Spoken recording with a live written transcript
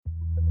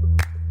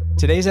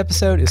Today's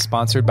episode is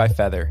sponsored by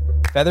Feather.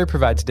 Feather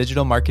provides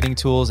digital marketing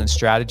tools and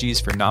strategies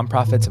for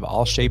nonprofits of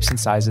all shapes and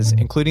sizes,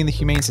 including the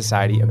Humane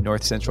Society of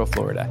North Central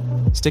Florida.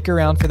 Stick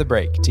around for the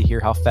break to hear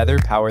how Feather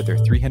powered their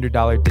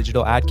 $300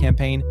 digital ad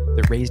campaign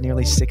that raised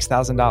nearly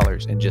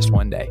 $6,000 in just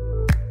one day.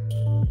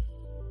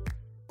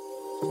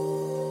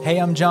 Hey,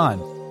 I'm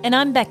John. And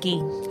I'm Becky.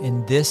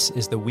 And this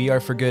is the We Are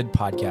for Good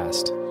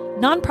podcast.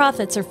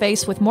 Nonprofits are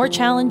faced with more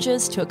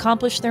challenges to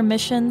accomplish their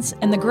missions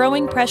and the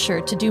growing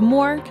pressure to do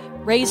more,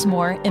 raise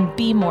more, and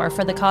be more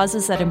for the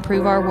causes that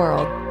improve our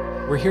world.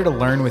 We're here to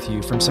learn with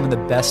you from some of the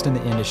best in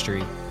the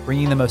industry,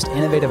 bringing the most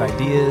innovative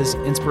ideas,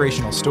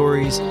 inspirational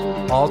stories,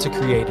 all to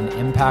create an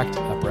impact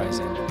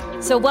uprising.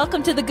 So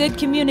welcome to the good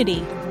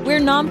community. We're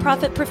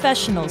nonprofit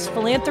professionals,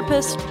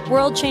 philanthropists,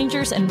 world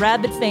changers, and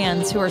rabid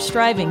fans who are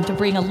striving to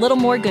bring a little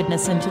more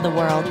goodness into the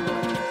world.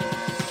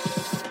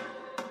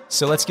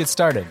 So let's get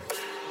started.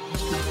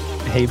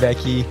 Hey,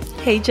 Becky.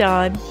 Hey,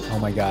 John. Oh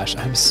my gosh,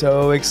 I'm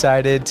so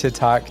excited to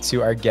talk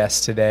to our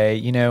guest today.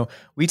 You know,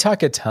 we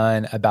talk a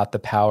ton about the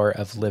power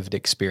of lived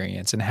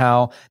experience and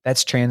how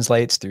that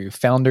translates through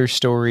founder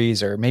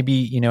stories, or maybe,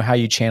 you know, how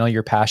you channel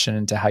your passion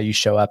into how you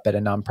show up at a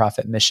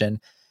nonprofit mission.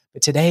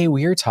 But today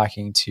we are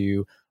talking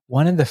to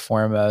one of the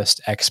foremost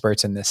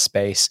experts in this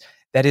space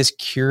that is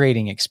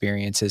curating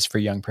experiences for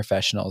young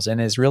professionals and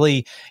is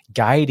really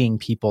guiding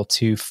people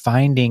to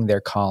finding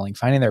their calling,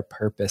 finding their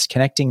purpose,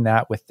 connecting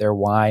that with their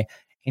why,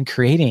 and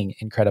creating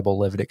incredible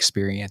lived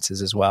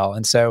experiences as well.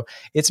 And so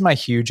it's my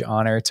huge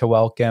honor to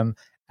welcome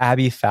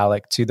Abby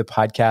Falik to the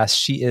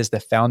podcast. She is the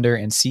founder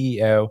and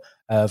CEO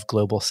of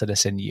Global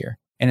Citizen Year.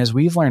 And as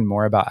we've learned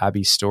more about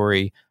Abby's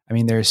story, I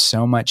mean, there's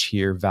so much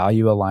here,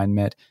 value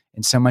alignment,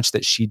 and so much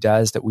that she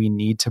does that we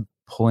need to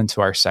pull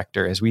into our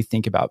sector as we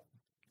think about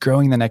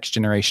growing the next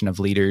generation of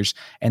leaders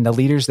and the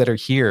leaders that are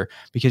here,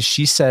 because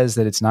she says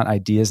that it's not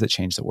ideas that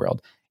change the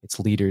world, it's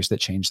leaders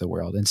that change the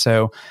world. And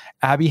so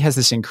Abby has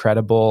this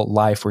incredible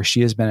life where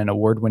she has been an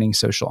award-winning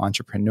social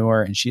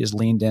entrepreneur, and she has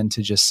leaned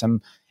into just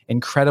some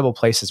incredible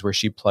places where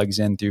she plugs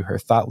in through her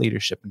thought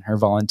leadership and her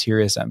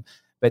volunteerism.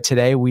 But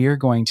today we are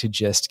going to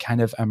just kind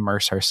of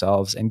immerse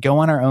ourselves and go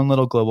on our own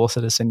little Global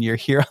Citizen Year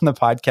here on the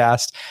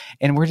podcast.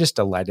 And we're just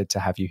delighted to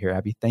have you here,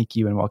 Abby. Thank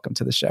you and welcome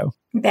to the show.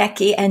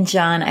 Becky and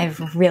John,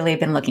 I've really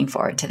been looking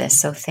forward to this.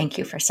 So thank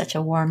you for such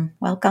a warm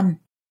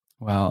welcome.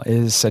 Well, it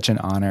is such an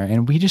honor.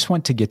 And we just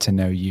want to get to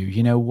know you.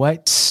 You know,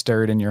 what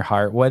stirred in your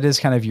heart? What is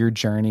kind of your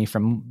journey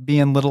from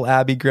being little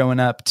Abby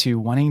growing up to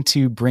wanting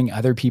to bring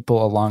other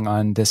people along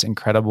on this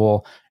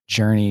incredible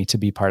journey to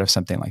be part of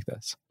something like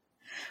this?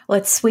 Well,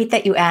 it's sweet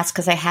that you asked,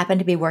 because I happen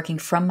to be working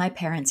from my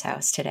parents'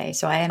 house today.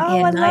 So I am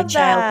in my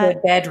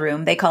childhood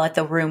bedroom. They call it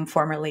the room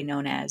formerly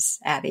known as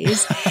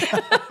Abby's.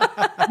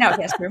 No,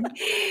 guest room.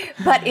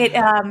 But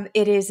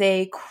it is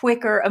a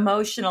quicker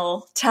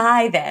emotional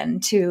tie then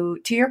to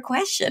your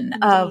question.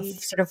 Indeed. Of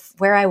sort of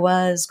where I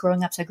was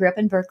growing up. So I grew up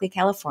in Berkeley,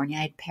 California.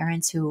 I had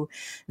parents who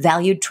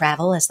valued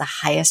travel as the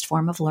highest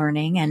form of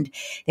learning, and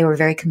they were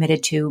very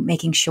committed to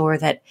making sure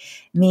that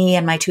me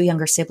and my two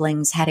younger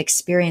siblings had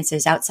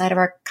experiences outside of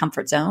our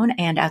comfort zone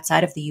and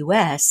outside of the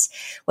US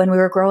when we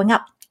were growing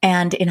up.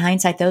 And in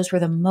hindsight, those were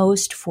the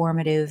most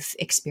formative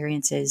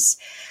experiences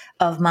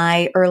of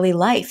my early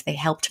life. They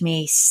helped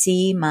me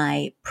see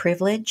my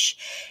privilege,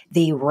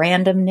 the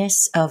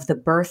randomness of the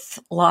birth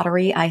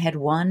lottery I had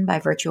won by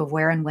virtue of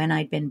where and when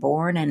I'd been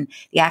born, and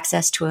the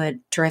access to a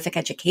terrific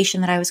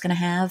education that I was going to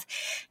have.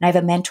 And I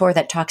have a mentor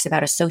that talks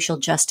about a social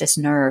justice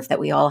nerve that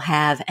we all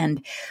have.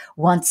 And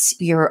once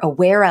you're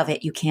aware of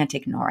it, you can't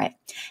ignore it.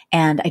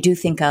 And I do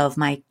think of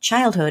my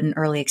childhood and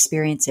early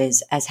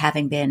experiences as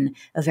having been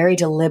a very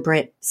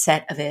deliberate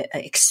set of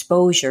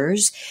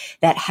exposures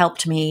that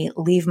helped me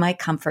leave my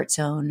comfort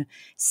zone,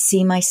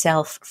 see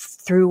myself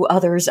through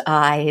others'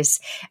 eyes.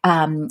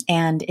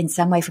 And in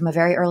some way, from a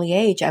very early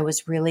age, I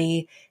was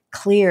really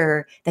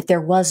clear that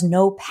there was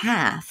no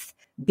path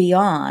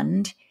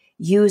beyond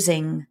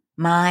using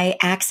my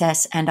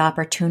access and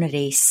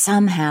opportunity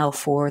somehow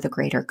for the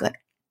greater good.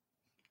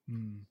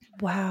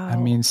 Wow. I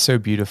mean, so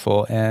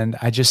beautiful. And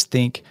I just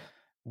think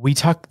we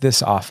talk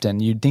this often.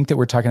 You'd think that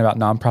we're talking about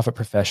nonprofit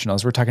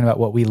professionals. We're talking about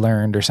what we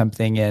learned or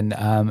something in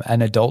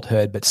an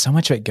adulthood, but so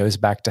much of it goes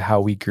back to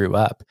how we grew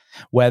up,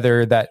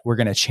 whether that we're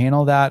going to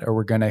channel that or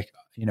we're going to,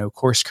 you know,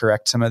 course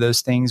correct some of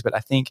those things. But I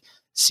think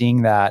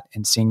seeing that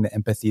and seeing the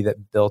empathy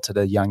that built at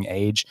a young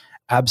age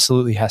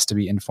absolutely has to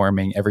be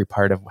informing every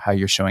part of how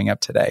you're showing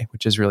up today,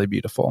 which is really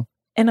beautiful.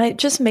 And it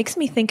just makes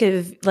me think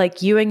of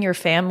like you and your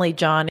family,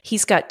 John.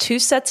 He's got 2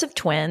 sets of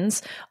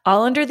twins,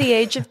 all under the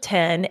age of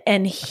 10.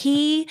 And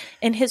he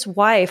and his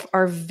wife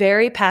are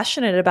very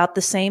passionate about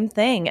the same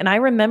thing. And I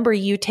remember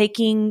you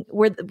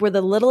were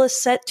the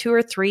littlest set 2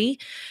 or 3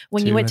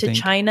 when you went to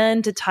China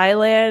and to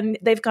Thailand.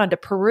 They've gone to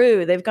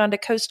Peru. They've gone to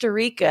Costa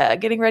Rica,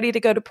 getting ready to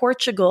go to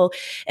Portugal.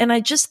 And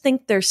I just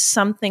think there's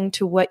something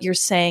to what you're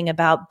saying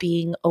about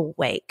being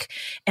awake.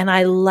 And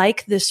I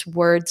like this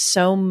word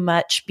so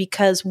much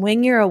because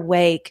when you're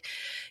awake,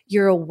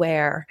 you're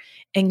aware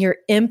and your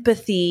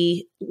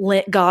empathy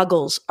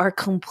goggles are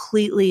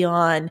completely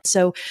on.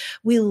 So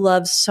we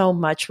love so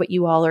much what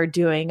you all are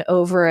doing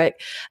over at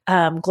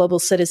Global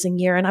Citizen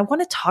Year. And I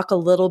want to talk a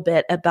little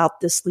bit about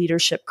this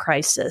leadership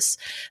crisis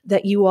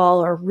that you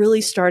all are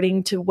really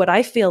starting to, what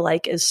I feel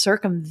like, is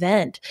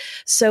circumvent.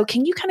 So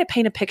can you kind of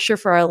paint a picture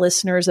for our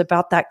listeners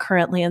about that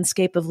current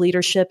landscape of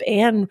leadership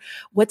and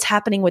what's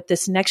happening with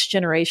this next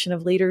generation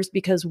of leaders?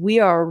 Because we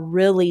are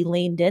really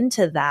leaned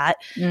into that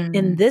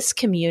in this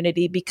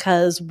community,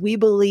 because we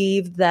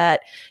believe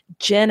that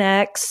Gen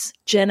X,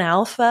 Gen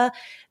Alpha,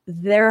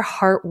 they're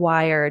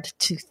hardwired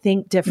to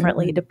think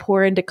differently, to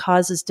pour into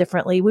causes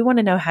differently. We want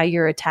to know how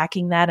you're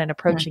attacking that and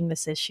approaching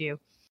this issue.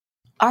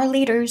 Our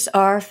leaders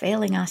are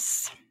failing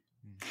us.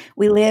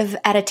 We live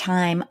at a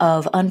time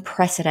of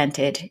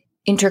unprecedented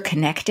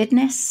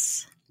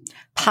interconnectedness,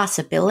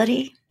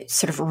 possibility,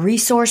 sort of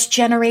resource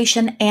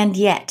generation, and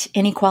yet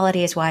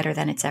inequality is wider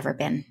than it's ever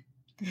been.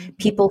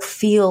 People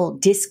feel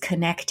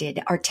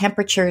disconnected. Our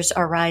temperatures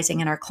are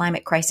rising and our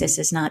climate crisis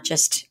is not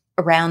just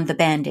around the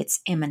bend, it's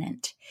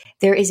imminent.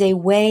 There is a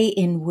way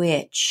in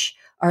which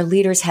our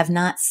leaders have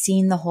not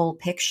seen the whole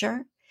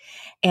picture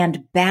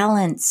and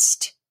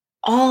balanced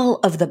all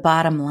of the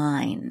bottom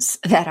lines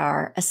that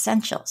are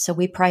essential. So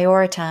we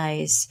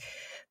prioritize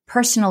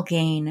personal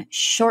gain,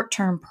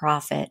 short-term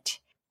profit,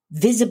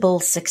 visible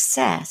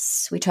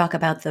success. We talk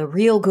about the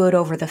real good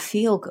over the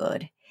feel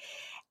good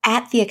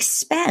at the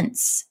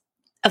expense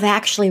of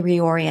actually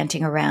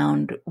reorienting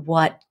around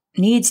what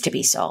needs to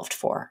be solved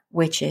for,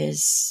 which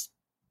is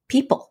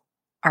people,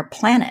 our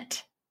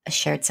planet, a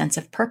shared sense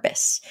of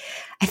purpose.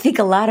 I think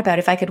a lot about,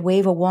 if I could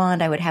wave a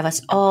wand, I would have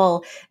us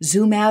all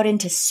zoom out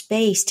into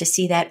space to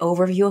see that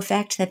overview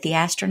effect that the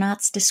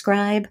astronauts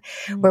describe,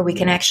 where we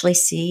can actually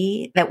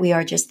see that we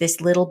are just this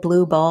little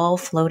blue ball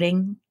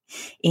floating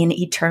in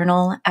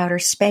eternal outer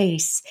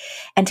space.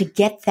 And to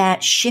get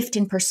that shift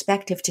in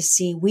perspective to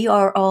see we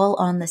are all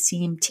on the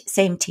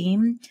same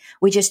team.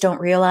 We just don't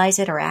realize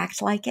it or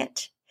act like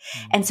it.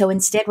 And so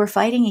instead we're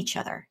fighting each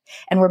other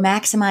and we're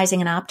maximizing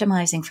and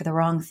optimizing for the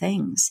wrong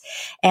things.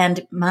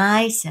 And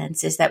my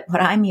sense is that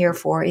what I'm here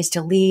for is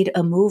to lead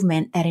a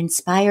movement that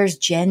inspires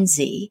Gen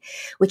Z,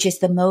 which is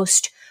the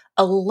most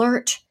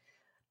alert,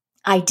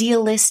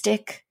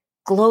 idealistic,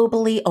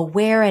 globally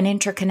aware and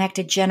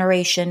interconnected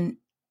generation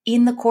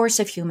in the course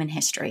of human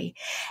history.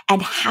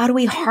 And how do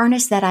we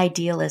harness that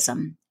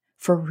idealism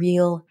for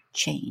real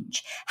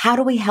change? How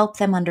do we help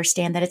them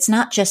understand that it's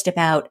not just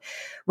about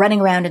running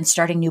around and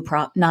starting new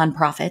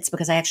nonprofits,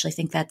 because I actually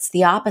think that's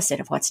the opposite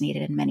of what's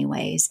needed in many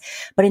ways,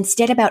 but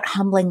instead about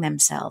humbling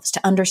themselves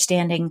to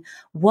understanding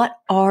what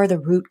are the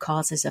root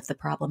causes of the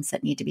problems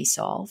that need to be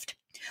solved?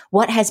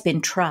 What has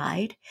been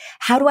tried?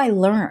 How do I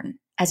learn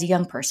as a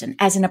young person,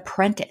 as an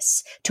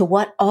apprentice, to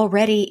what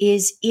already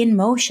is in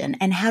motion?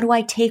 And how do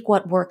I take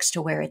what works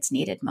to where it's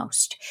needed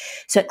most?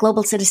 So at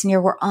Global Citizen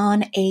Year, we're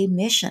on a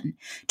mission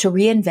to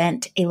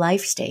reinvent a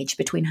life stage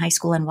between high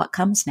school and what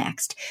comes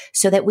next,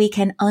 so that we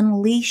can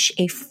unleash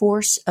a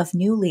force of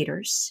new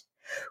leaders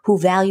who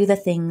value the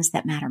things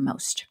that matter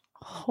most.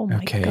 Oh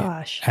my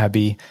gosh.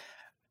 Abby,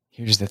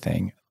 here's the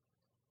thing.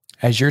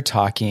 As you're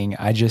talking,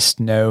 I just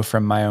know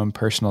from my own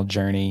personal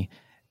journey,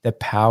 the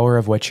power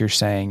of what you're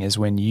saying is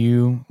when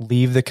you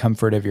leave the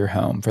comfort of your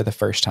home for the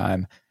first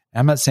time.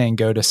 I'm not saying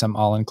go to some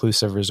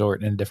all-inclusive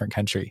resort in a different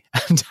country.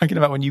 I'm talking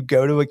about when you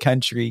go to a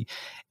country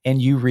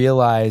and you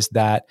realize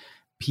that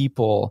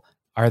people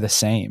are the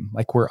same.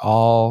 Like, we're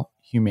all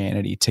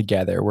humanity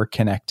together. We're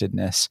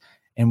connectedness.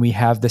 And we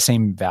have the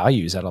same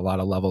values at a lot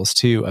of levels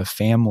too, of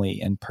family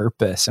and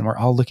purpose. And we're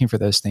all looking for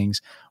those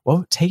things.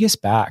 Well, take us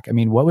back. I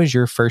mean, what was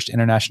your first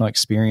international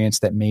experience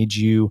that made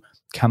you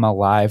come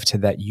alive to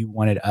that you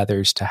wanted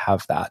others to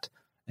have that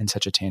in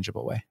such a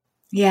tangible way?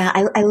 Yeah,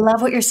 I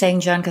love what you're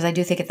saying, John, because I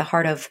do think at the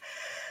heart of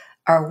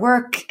our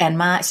work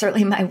and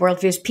certainly my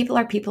worldview is people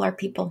are people are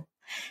people.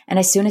 And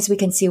as soon as we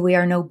can see we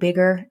are no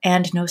bigger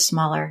and no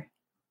smaller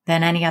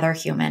than any other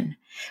human,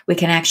 we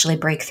can actually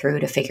break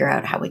through to figure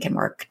out how we can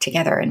work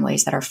together in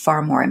ways that are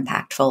far more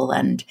impactful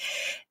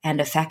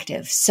and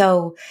effective.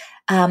 So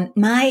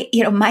my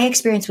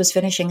experience was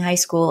finishing high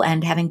school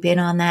and having been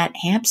on that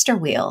hamster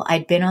wheel.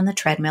 I'd been on the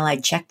treadmill.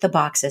 I'd checked the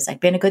boxes. I'd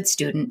been a good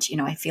student.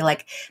 I feel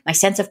like my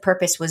sense of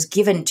purpose was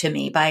given to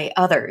me by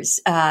others,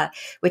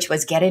 which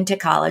was get into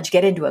college,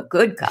 get into a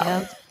good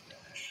college.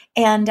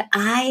 Yeah. And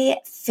I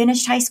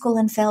finished high school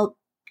and felt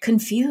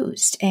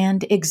confused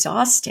and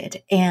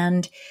exhausted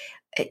and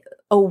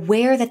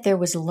aware that there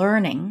was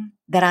learning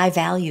that I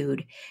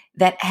valued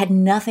that had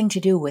nothing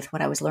to do with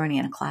what I was learning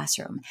in a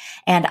classroom.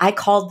 And I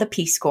called the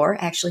Peace Corps,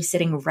 actually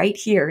sitting right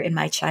here in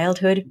my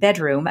childhood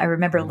bedroom. I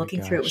remember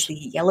looking through, it was the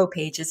yellow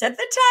pages at the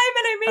time,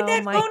 and I made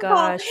that phone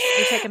call.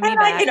 You're taking me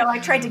back. I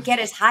tried to get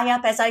as high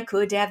up as I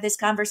could to have this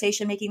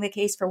conversation, making the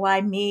case for why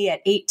me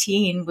at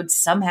 18 would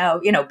somehow,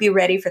 be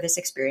ready for this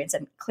experience.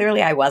 And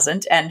clearly I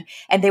wasn't. And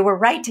they were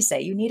right to say,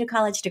 you need a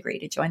college degree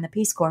to join the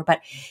Peace Corps. But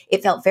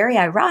it felt very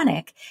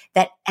ironic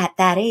that at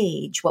that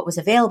age, what was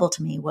available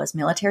to me was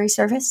military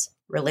service,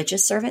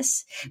 religious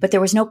service, but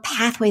there was no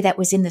pathway that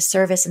was in the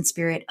service and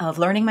spirit of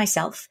learning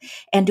myself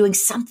and doing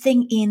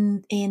something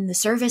in the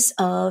service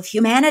of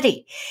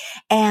humanity.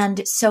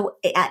 And so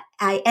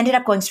I ended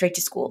up going straight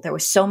to school. There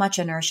was so much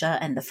inertia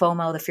and the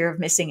FOMO, the fear of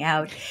missing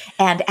out.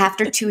 And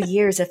after 2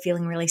 years of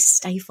feeling really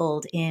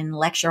stifled in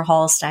lecture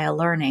hall style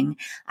learning,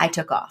 I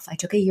took off. I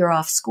took a year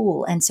off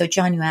school. And so,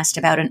 John, you asked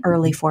about an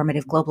early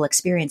formative global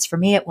experience. For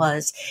me, it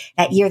was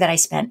that year that I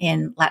spent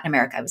in Latin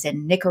America. I was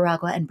in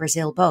Nicaragua and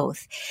Brazil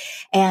both.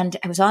 And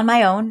I was on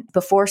my own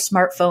before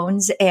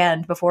smartphones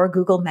and before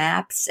Google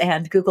Maps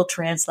and Google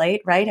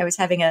Translate, right? I was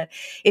having a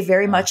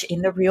very much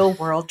in the real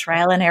world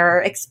trial and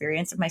error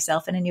experience of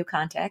myself in a new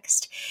context.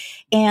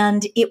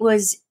 And it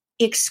was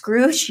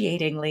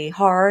excruciatingly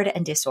hard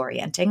and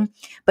disorienting,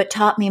 but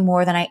taught me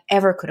more than I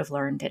ever could have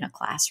learned in a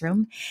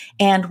classroom.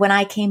 And when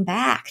I came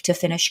back to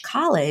finish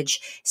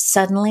college,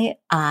 suddenly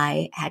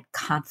I had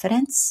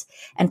confidence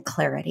and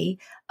clarity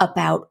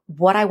about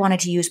what I wanted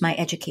to use my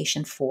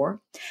education for.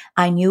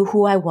 I knew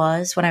who I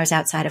was when I was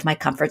outside of my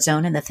comfort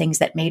zone and the things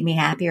that made me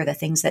happy or the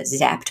things that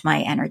zapped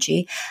my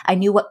energy. I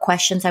knew what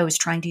questions I was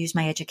trying to use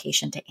my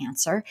education to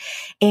answer.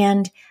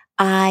 And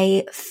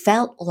I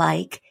felt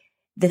like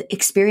the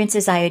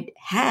experiences I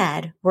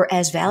had were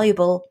as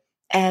valuable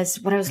as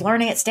what I was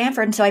learning at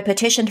Stanford. And so I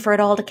petitioned for it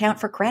all to count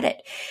for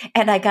credit.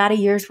 And I got a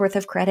year's worth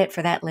of credit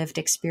for that lived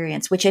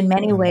experience, which in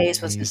many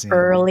ways was this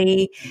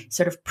early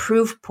sort of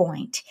proof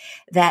point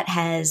that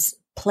has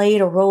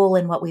played a role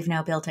in what we've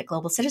now built at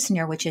Global Citizen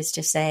Year, which is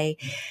to say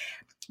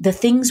the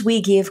things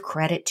we give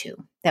credit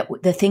to, that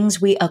the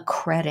things we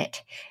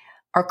accredit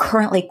are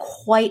currently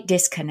quite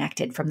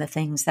disconnected from the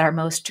things that are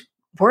most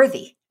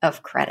worthy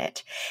of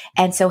credit.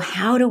 And so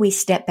how do we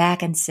step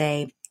back and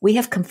say, we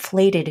have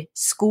conflated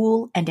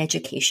school and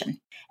education,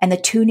 and the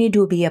two need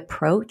to be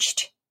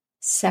approached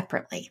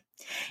separately.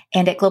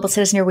 And at Global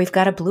Citizen Year, we've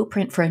got a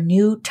blueprint for a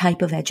new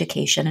type of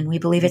education, and we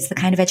believe it's the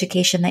kind of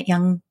education that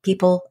young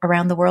people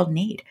around the world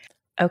need.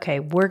 Okay,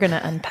 we're going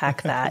to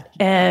unpack that.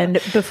 And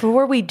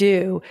before we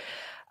do,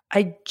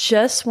 I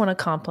just want to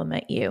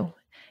compliment you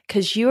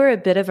because you are a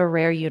bit of a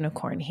rare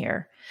unicorn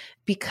here,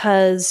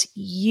 because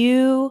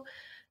you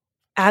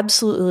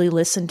absolutely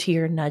listen to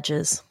your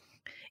nudges.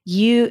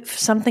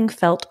 Something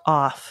felt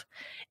off.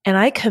 And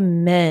I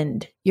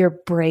commend your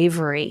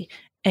bravery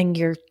and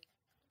your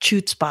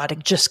chutzpah to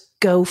just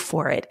go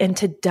for it and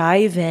to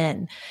dive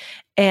in.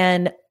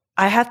 And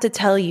I have to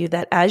tell you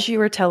that as you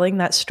were telling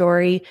that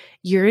story,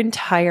 your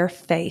entire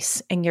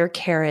face and your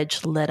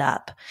carriage lit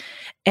up.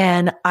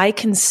 And I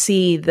can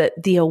see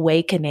that the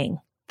awakening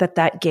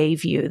that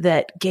gave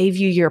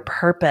you your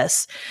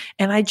purpose.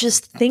 And I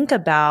just think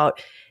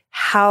about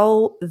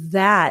how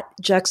that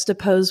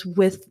juxtaposed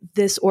with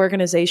this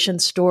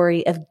organization's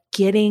story of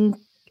getting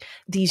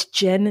these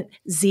Gen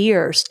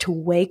Zers to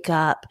wake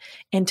up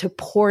and to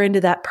pour into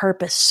that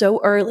purpose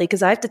so early.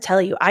 Because I have to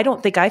tell you, I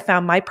don't think I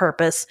found my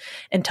purpose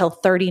until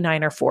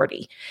 39 or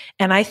 40.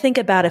 And I think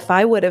about if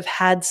I would have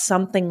had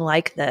something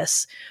like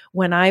this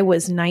when I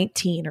was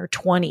 19 or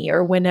 20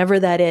 or whenever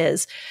that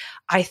is,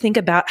 I think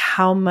about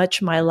how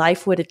much my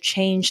life would have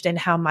changed and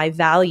how my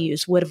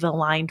values would have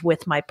aligned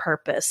with my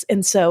purpose.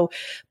 And so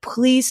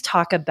please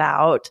talk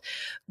about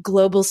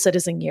Global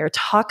Citizen Year,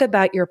 talk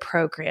about your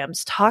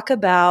programs, talk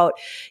about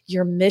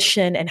your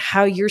mission and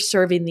how you're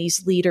serving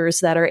these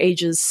leaders that are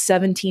ages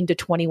 17 to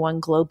 21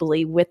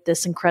 globally with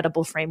this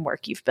incredible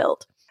framework you've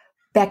built.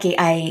 Becky,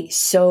 I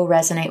so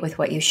resonate with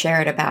what you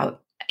shared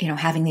about,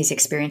 having these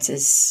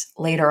experiences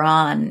later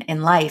on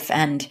in life.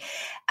 And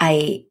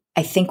I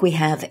think we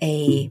have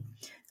a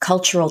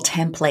cultural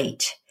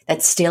template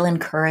that still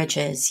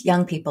encourages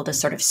young people to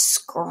sort of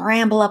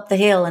scramble up the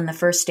hill in the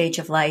first stage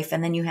of life.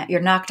 And then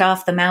you're knocked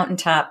off the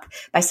mountaintop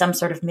by some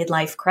sort of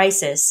midlife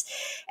crisis.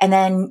 And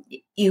then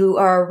you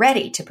are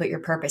ready to put your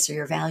purpose or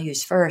your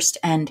values first.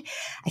 And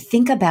I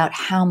think about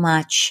how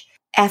much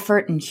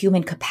effort and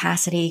human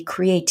capacity,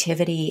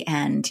 creativity,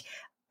 and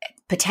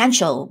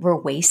potential we're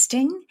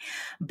wasting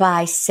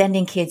by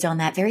sending kids on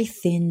that very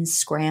thin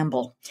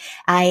scramble.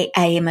 I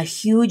am a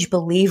huge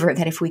believer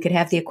that if we could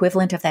have the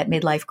equivalent of that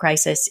midlife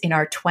crisis in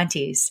our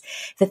 20s,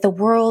 that the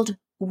world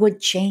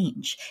would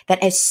change,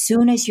 that as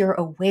soon as you're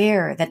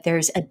aware that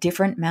there's a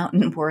different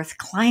mountain worth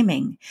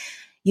climbing,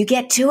 you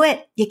get to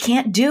it. You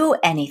can't do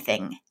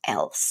anything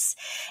else.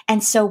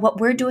 And so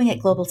what we're doing at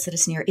Global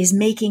Citizen Year is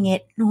making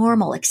it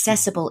normal,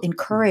 accessible,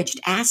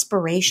 encouraged,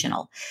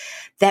 aspirational,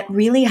 that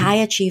really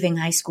high-achieving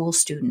high school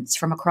students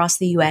from across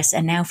the U.S.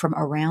 and now from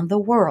around the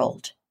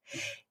world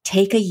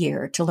take a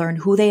year to learn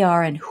who they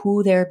are and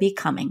who they're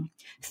becoming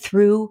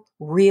through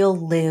real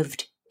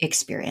lived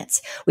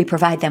experience. We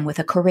provide them with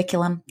a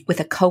curriculum,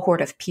 with a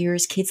cohort of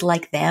peers, kids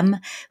like them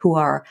who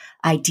are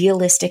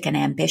idealistic and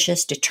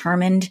ambitious,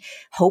 determined,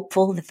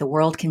 hopeful that the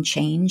world can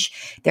change.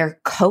 They're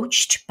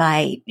coached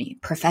by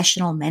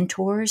professional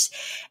mentors,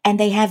 and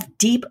they have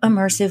deep,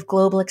 immersive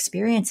global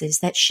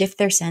experiences that shift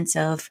their sense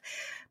of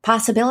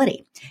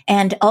possibility.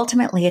 And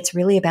ultimately, it's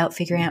really about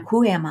figuring out,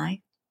 who am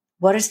I?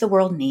 What does the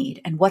world need?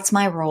 And what's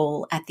my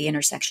role at the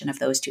intersection of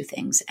those two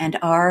things? And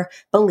our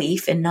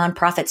belief in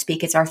nonprofit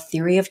speak, it's our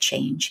theory of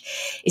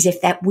change, is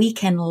if that we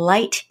can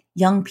light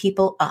young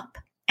people up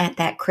at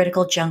that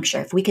critical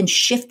juncture, if we can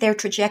shift their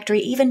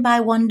trajectory even by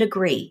 1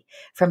 degree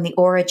from the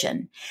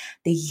origin,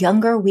 the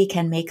younger we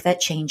can make that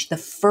change, the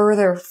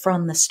further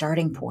from the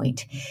starting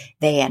point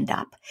they end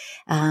up.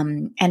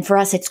 And for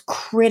us, it's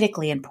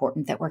critically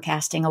important that we're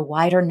casting a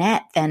wider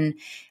net than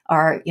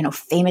our,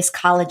 famous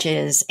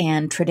colleges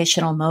and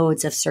traditional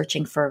modes of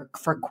searching for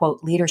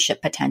quote,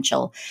 leadership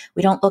potential.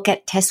 We don't look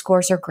at test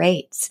scores or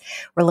grades.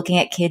 We're looking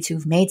at kids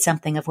who've made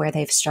something of where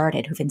they've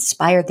started, who've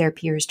inspired their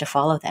peers to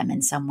follow them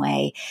in some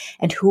way,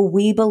 and who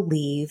we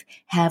believe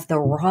have the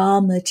raw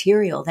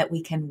material that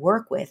we can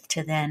work with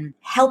to then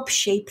help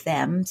shape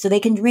them so they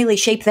can really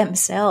shape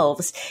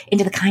themselves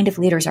into the kind of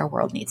leaders our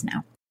world needs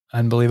now.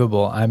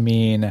 Unbelievable. I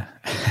mean,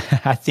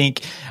 I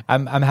think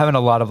I'm having a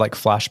lot of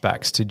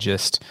flashbacks to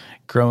just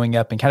growing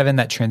up and kind of in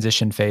that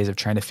transition phase of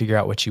trying to figure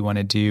out what you want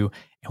to do.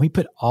 And we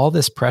put all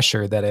this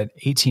pressure that an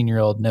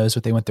 18-year-old knows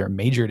what they want their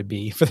major to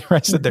be for the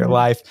rest of their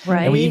life.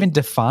 Right. And we even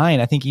define,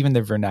 I think even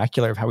the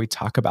vernacular of how we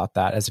talk about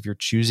that as if you're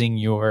choosing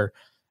your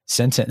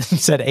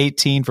sentence at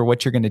 18 for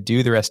what you're going to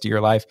do the rest of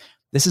your life.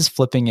 This is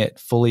flipping it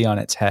fully on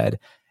its head.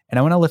 And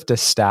I want to lift a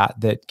stat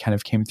that kind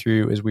of came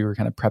through as we were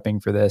kind of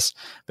prepping for this,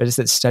 but it's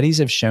that studies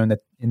have shown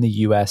that in the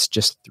US,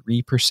 just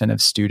 3%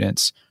 of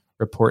students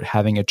report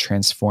having a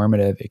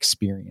transformative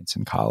experience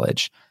in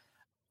college.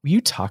 Will you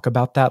talk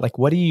about that?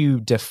 What do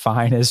you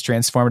define as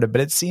transformative?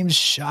 But it seems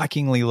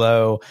shockingly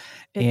low.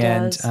 It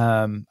does.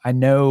 I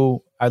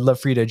know I'd love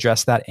for you to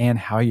address that and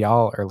how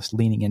y'all are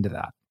leaning into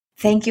that.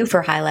 Thank you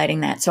for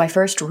highlighting that. So I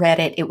first read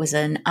it. It was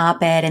an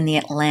op-ed in The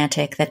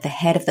Atlantic that the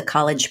head of the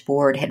college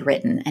board had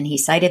written. And he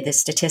cited this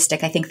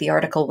statistic. I think the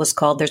article was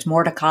called "There's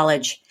More to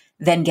College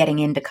Than Getting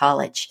Into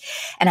College."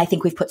 And I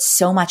think we've put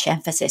so much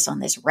emphasis on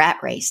this rat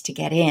race to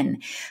get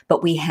in,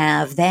 but we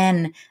have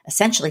then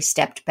essentially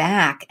stepped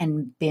back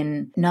and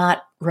been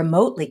not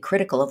remotely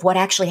critical of what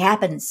actually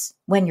happens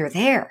when you're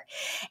there.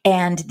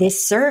 And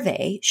this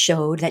survey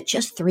showed that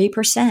just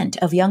 3%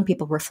 of young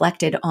people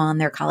reflected on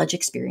their college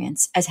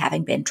experience as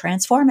having been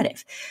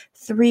transformative.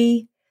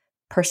 3%.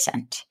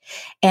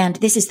 And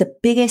this is the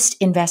biggest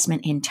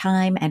investment in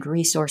time and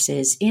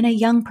resources in a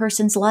young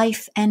person's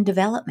life and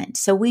development.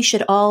 So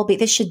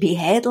this should be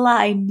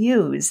headline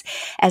news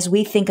as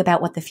we think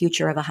about what the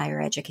future of a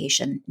higher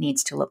education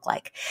needs to look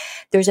like.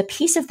 There's a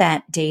piece of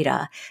that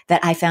data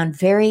that I found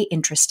very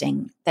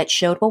interesting that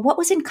showed, what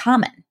was in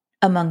common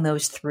among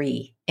those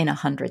 3 in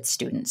 100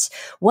 students?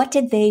 What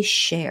did they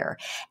share?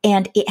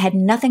 And it had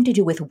nothing to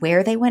do with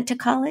where they went to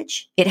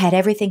college. It had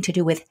everything to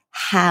do with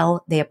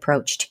how they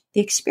approached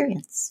the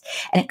experience.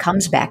 And it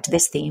comes back to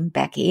this theme,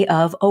 Becky,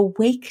 of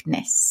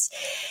awakeness.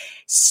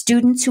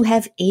 Students who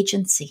have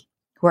agency,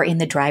 who are in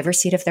the driver's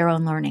seat of their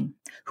own learning,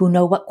 who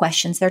know what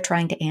questions they're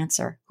trying to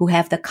answer, who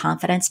have the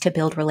confidence to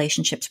build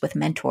relationships with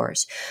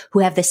mentors, who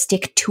have the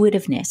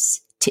stick-to-itiveness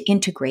to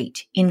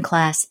integrate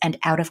in-class and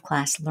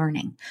out-of-class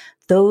learning.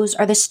 Those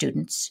are the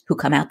students who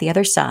come out the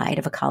other side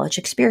of a college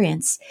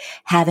experience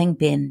having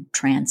been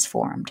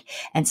transformed.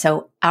 And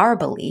so our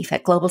belief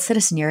at Global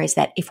Citizen Year is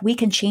that if we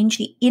can change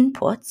the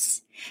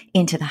inputs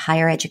into the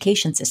higher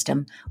education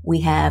system,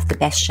 we have the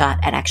best shot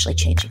at actually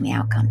changing the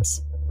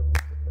outcomes.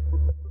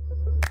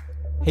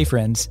 Hey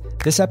friends,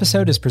 this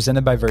episode is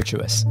presented by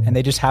Virtuous, and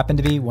they just happen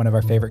to be one of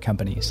our favorite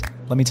companies.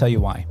 Let me tell you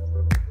why.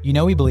 You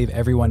know we believe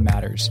everyone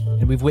matters,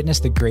 and we've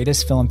witnessed the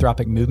greatest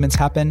philanthropic movements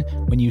happen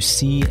when you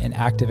see and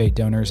activate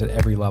donors at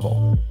every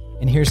level.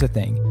 And here's the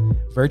thing,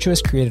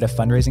 Virtuous created a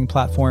fundraising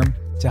platform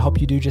to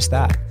help you do just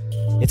that.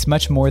 It's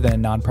much more than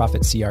a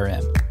nonprofit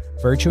CRM.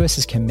 Virtuous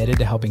is committed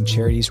to helping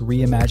charities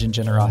reimagine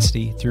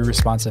generosity through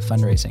responsive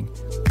fundraising,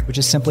 which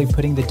is simply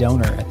putting the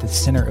donor at the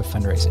center of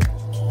fundraising,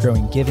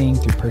 growing giving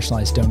through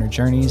personalized donor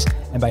journeys,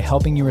 and by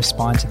helping you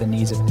respond to the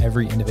needs of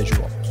every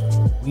individual.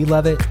 We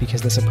love it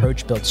because this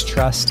approach builds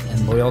trust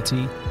and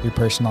loyalty through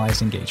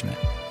personalized engagement.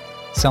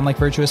 Sound like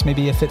Virtuous may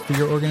be a fit for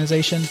your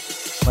organization?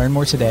 Learn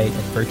more today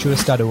at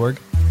virtuous.org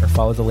or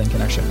follow the link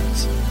in our show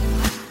notes.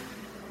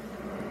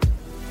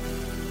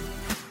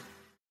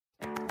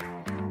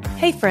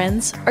 Hey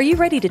friends, are you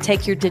ready to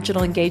take your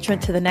digital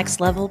engagement to the next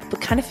level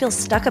but kind of feel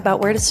stuck about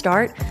where to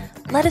start?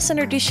 Let us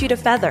introduce you to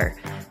Feather.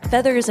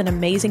 Feather is an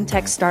amazing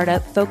tech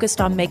startup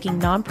focused on making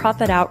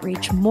nonprofit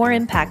outreach more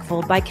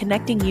impactful by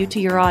connecting you to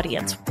your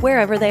audience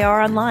wherever they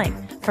are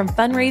online. From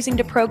fundraising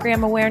to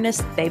program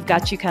awareness, they've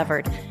got you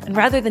covered. And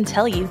rather than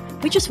tell you,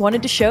 we just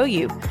wanted to show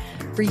you.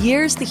 For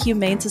years, the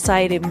Humane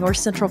Society of North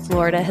Central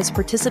Florida has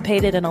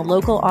participated in a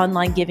local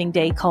online giving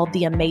day called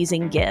The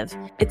Amazing Give.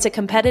 It's a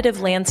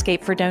competitive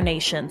landscape for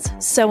donations.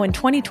 So in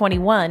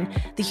 2021,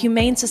 the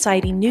Humane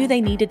Society knew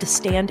they needed to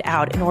stand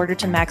out in order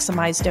to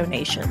maximize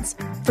donations.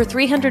 For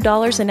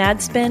 $300 in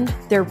ad spend,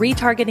 their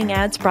retargeting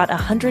ads brought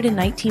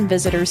 119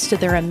 visitors to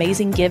their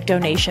Amazing Give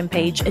donation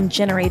page and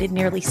generated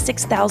nearly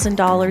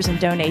 $6,000 in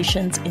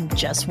donations in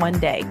just one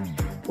day.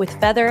 With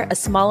Feather, a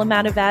small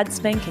amount of ad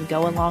spend can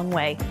go a long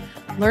way.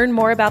 Learn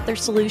more about their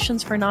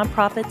solutions for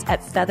nonprofits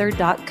at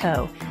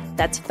feather.co.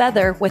 That's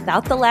feather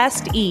without the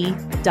last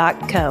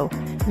E.co.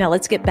 Now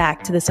let's get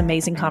back to this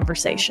amazing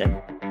conversation.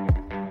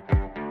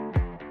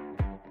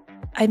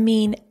 I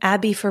mean,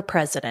 Abby for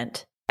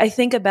president. I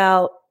think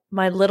about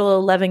my little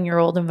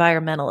 11-year-old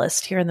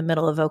environmentalist here in the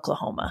middle of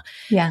Oklahoma,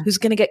 who's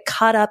going to get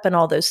caught up in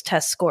all those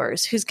test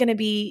scores, who's going to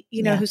be,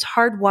 who's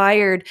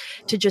hardwired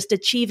to just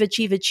achieve.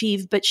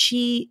 But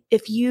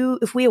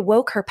if we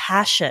awoke her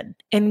passion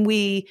and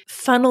we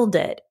funneled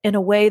it in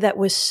a way that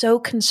was so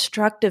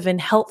constructive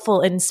and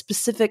helpful and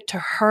specific to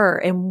her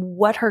and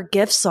what her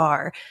gifts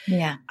are,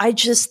 I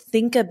just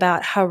think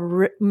about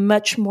how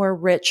much more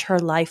rich her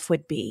life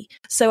would be.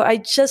 So I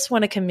just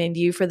want to commend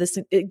you for this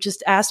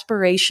just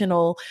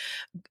aspirational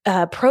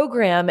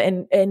program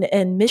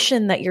and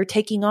mission that you're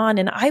taking on.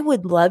 And I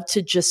would love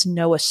to just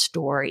know a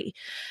story,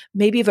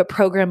 maybe of a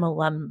program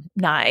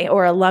alumni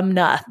or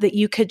alumna that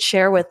you could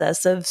share with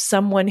us of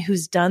someone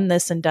who's done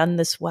this and done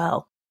this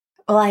well.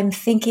 Well, I'm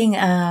thinking,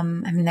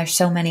 there's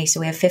so many. So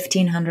we have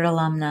 1,500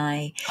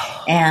 alumni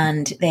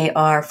and they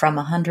are from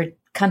 100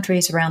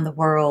 countries around the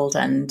world.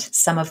 And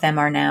some of them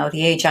are now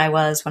the age I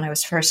was when I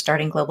was first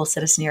starting Global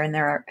Citizeneer, and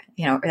they're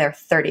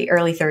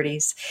early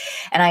 30s.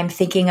 And I'm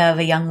thinking of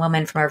a young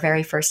woman from our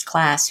very first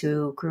class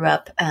who grew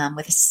up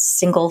with a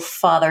single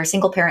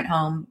parent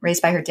home,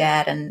 raised by her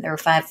dad, and there were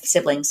 5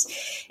 siblings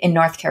in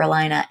North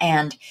Carolina.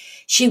 And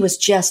she was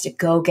just a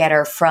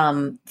go-getter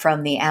from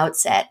the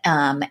outset,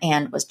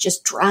 and was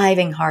just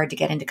driving hard to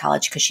get into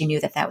college because she knew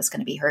that was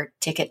going to be her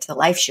ticket to the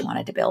life she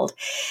wanted to build.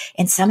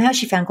 And somehow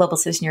she found Global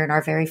Citizeneer in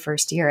our very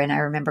first year. And I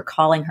remember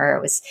calling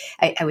her.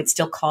 I would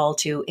still call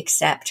to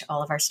accept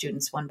all of our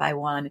students one by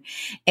one.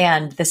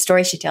 And the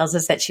story she tells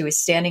us that she was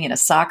standing in a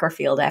soccer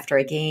field after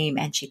a game,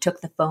 and she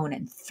took the phone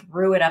and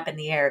threw it up in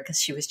the air because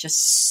she was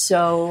just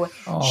so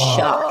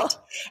shocked.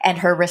 And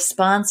her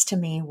response to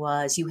me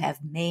was, "You have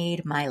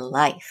made my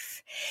life."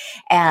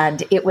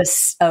 And it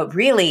was a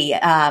really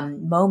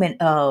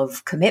moment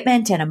of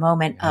commitment and a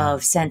moment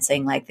of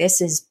sensing like,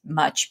 this is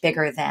much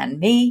bigger than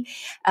me.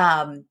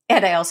 And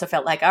I also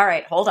felt like, all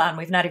right, hold on,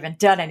 we've not even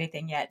done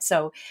anything yet.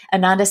 So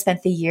Ananda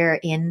spent the year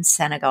in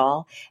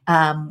Senegal,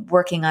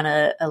 working on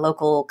a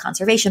local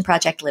conservation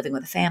project, living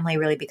with a family,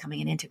 really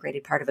becoming an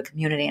integrated part of a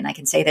community. And I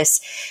can say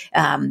this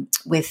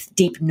with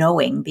deep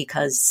knowing,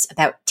 because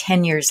about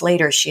 10 years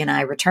later, she and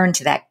I returned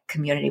to that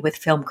community with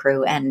film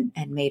crew and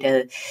made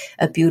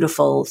a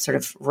beautiful sort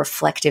of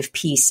reflective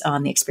piece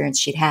on the experience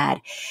she'd had.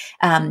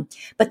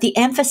 But the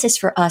emphasis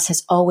for us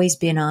has always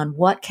been on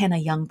what can a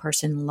young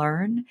person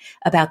learn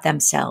about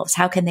themselves?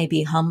 How can they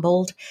be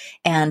humbled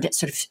and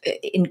sort of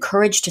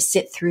encouraged to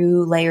sit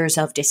through layers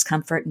of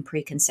discomfort and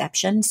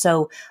preconception?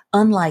 So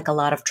unlike a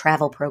lot of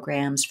travel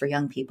programs for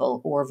young people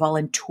or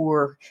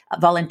volunteerist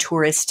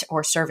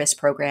or service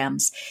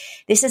programs,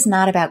 this is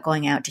not about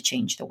going out to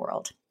change the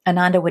world.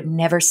 Ananda would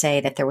never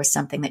say that there was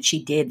something that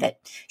she did that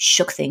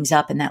shook things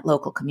up in that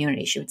local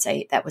community. She would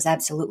say that was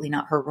absolutely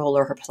not her role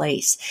or her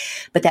place,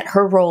 but that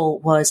her role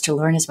was to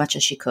learn as much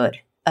as she could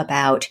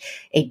about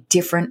a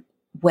different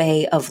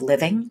way of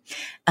living,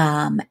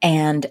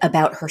 and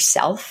about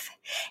herself,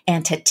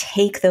 and to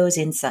take those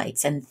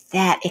insights and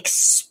that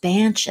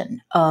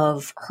expansion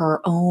of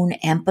her own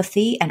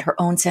empathy and her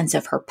own sense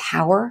of her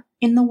power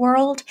in the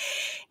world,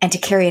 and to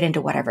carry it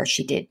into whatever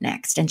she did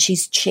next. And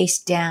she's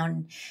chased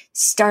down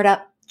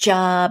startup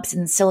jobs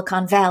in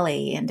Silicon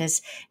Valley and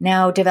is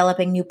now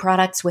developing new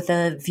products with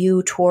a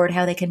view toward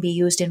how they can be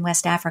used in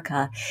West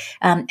Africa.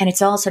 And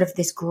it's all sort of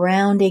this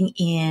grounding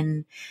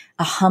in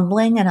a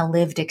humbling and a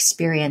lived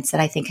experience that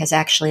I think has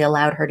actually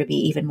allowed her to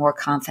be even more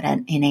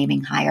confident in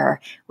aiming higher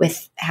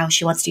with how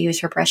she wants to use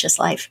her precious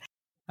life.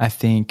 I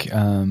think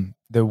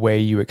the way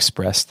you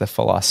express the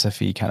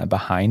philosophy kind of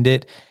behind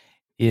it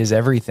is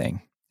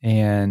everything.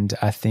 And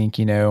I think,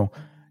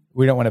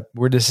 we don't want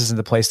to, this isn't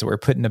the place that we're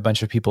putting a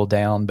bunch of people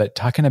down, but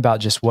talking about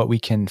just what we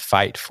can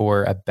fight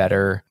for a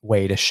better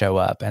way to show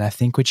up. And I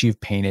think what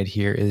you've painted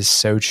here is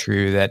so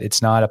true, that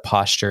it's not a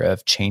posture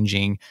of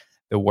changing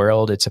the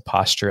world. It's a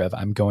posture of,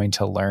 I'm going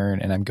to learn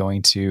and I'm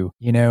going to,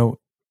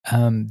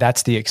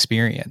 that's the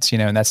experience,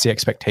 and that's the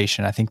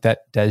expectation. I think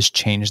that does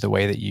change the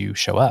way that you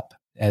show up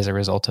as a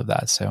result of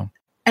that. So.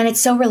 And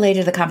it's so related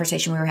to the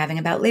conversation we were having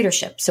about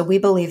leadership. So we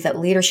believe that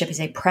leadership is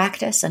a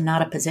practice and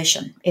not a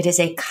position. It is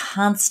a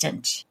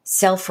constant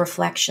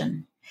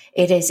self-reflection.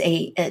 It is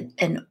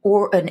an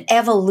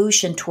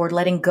evolution toward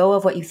letting go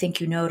of what you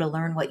think you know to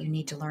learn what you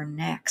need to learn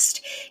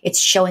next. It's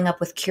showing up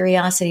with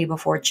curiosity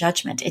before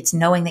judgment. It's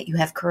knowing that you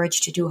have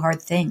courage to do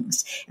hard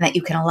things and that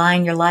you can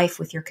align your life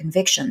with your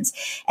convictions.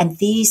 And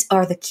these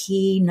are the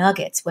key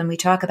nuggets. When we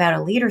talk about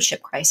a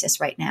leadership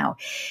crisis right now,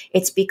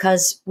 it's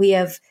because we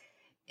have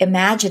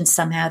imagine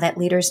somehow that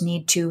leaders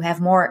need to have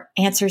more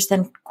answers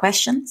than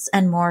questions,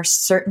 and more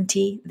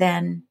certainty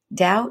than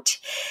doubt,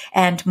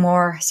 and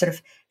more sort of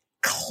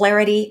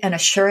clarity and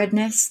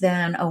assuredness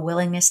than a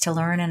willingness to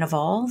learn and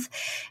evolve.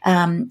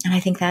 And I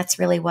think that's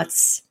really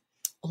what's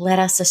led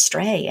us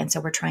astray. And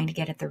so we're trying to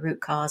get at the root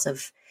cause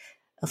of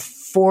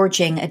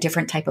forging a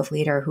different type of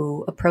leader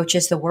who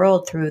approaches the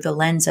world through the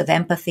lens of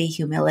empathy,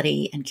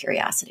 humility, and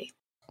curiosity.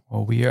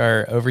 Well, we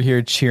are over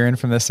here cheering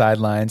from the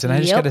sidelines. And I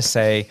just got to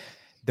say,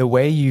 the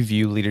way you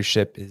view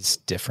leadership is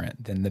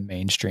different than the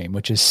mainstream,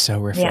 which is so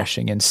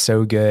refreshing and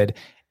so good.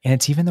 And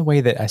it's even the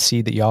way that I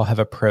see that y'all have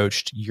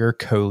approached your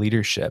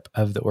co-leadership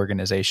of the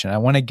organization. I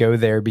want to go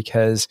there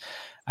because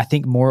I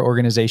think more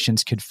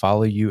organizations could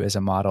follow you as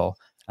a model.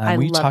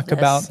 Will you talk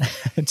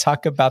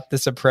about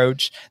this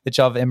approach that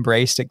y'all have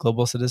embraced at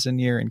Global Citizen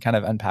Year and kind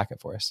of unpack it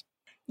for us?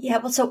 Yeah,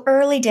 well, so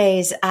early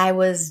days, I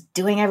was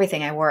doing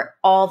everything. I wore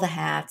all the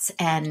hats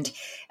and,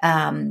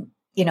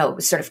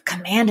 sort of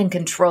command and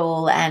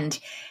control. And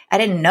I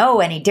didn't know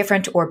any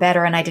different or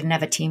better. And I didn't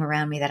have a team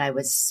around me that I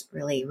was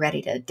really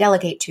ready to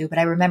delegate to. But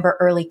I remember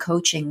early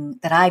coaching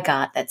that I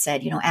got that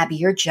said, Abby,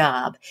 your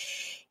job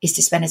is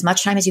to spend as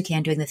much time as you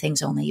can doing the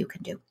things only you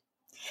can do.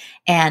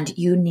 And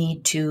you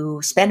need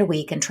to spend a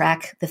week and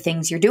track the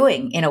things you're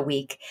doing in a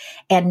week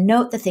and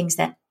note the things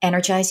that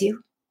energize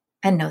you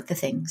and note the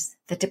things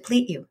that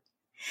deplete you.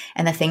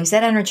 And the things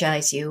that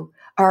energize you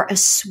are a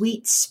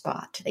sweet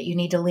spot that you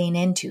need to lean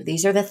into.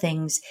 These are the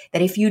things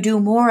that if you do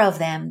more of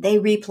them, they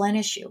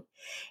replenish you.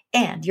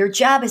 And your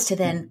job is to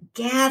then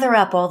gather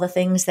up all the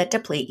things that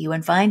deplete you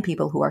and find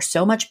people who are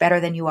so much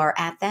better than you are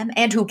at them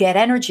and who get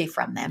energy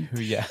from them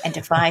and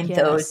to find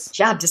those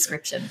job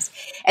descriptions.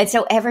 And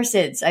so ever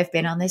since I've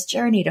been on this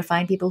journey to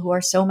find people who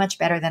are so much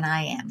better than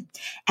I am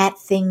at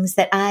things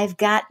that I've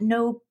got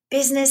no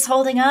business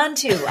holding on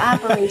to,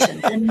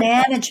 operations and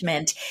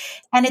management.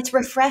 And it's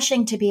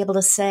refreshing to be able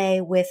to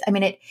say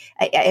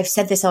I've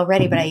said this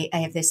already, but I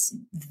have this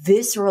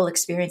visceral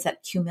experience that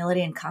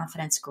humility and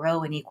confidence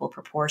grow in equal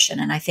proportion.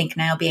 And I think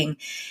now being,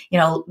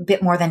 a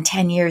bit more than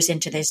 10 years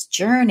into this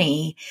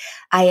journey,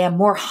 I am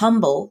more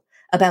humble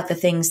about the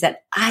things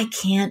that I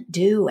can't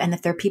do and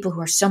that there are people who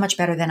are so much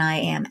better than I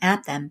am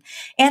at them.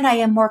 And I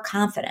am more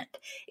confident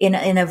in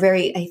a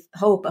very, I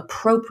hope,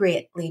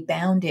 appropriately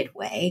bounded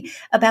way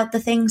about the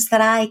things that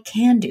I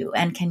can do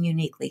and can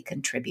uniquely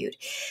contribute.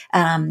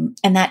 And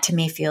that to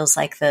me feels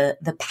like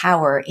the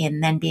power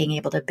in then being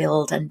able to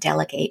build and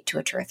delegate to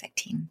a terrific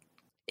team.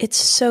 It's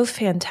so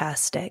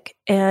fantastic.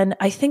 And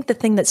I think the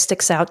thing that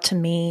sticks out to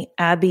me,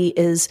 Abby,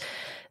 is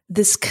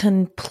this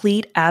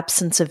complete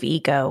absence of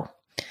ego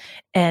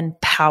and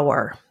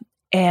power.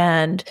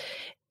 And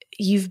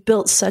you've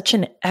built such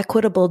an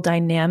equitable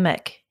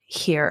dynamic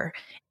here.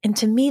 And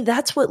to me,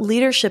 that's what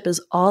leadership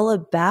is all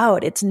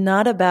about. It's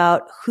not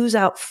about who's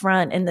out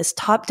front, and this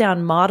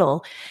top-down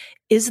model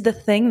is the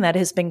thing that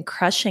has been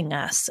crushing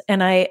us.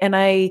 And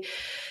I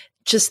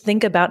just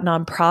think about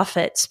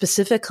nonprofit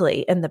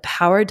specifically and the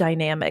power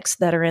dynamics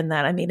that are in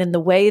that. I mean, in the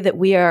way that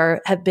we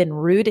have been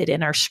rooted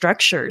in our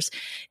structures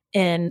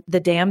in the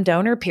damn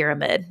donor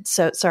pyramid.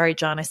 So sorry,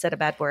 John, I said a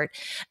bad word.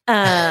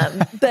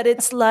 But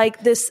it's like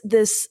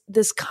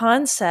this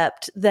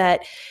concept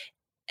that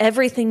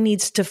everything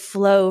needs to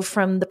flow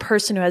from the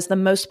person who has the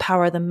most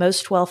power, the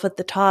most wealth at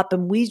the top.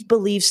 And we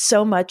believe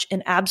so much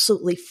in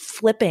absolutely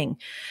flipping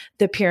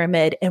the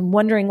pyramid and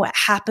wondering what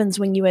happens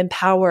when you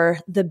empower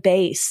the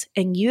base.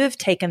 And you have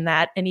taken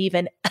that and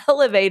even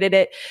elevated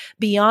it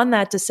beyond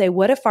that to say,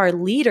 what if our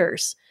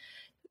leaders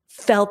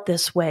felt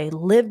this way,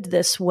 lived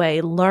this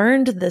way,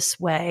 learned this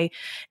way?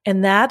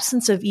 And the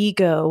absence of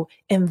ego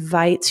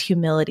invites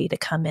humility to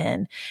come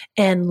in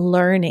and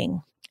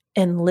learning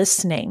and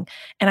listening.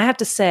 And I have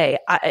to say,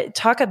 I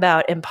talk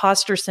about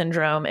imposter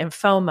syndrome and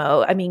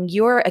FOMO. I mean,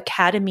 your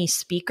Academy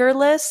speaker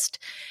list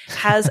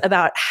has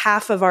about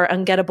half of our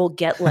ungettable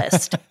get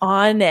list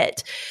on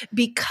it,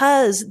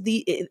 because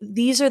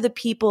these are the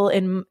people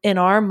in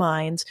our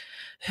minds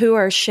who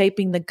are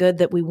shaping the good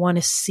that we want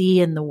to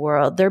see in the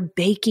world. They're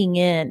baking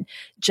in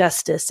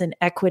justice and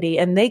equity,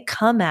 and they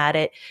come at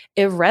it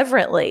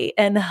irreverently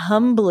and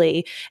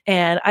humbly.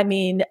 And I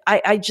mean,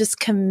 I just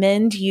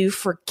commend you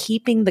for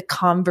keeping the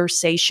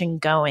conversation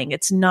going.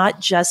 It's not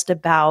just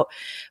about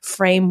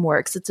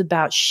frameworks. It's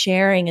about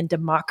sharing and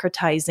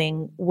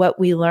democratizing what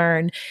we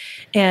learn.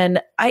 And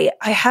I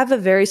have a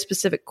very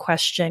specific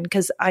question,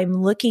 because I'm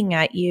looking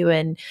at you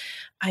and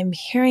I'm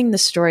hearing the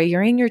story.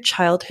 You're in your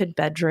childhood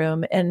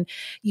bedroom and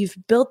you've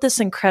built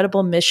this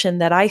incredible mission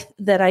that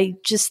I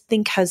just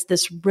think has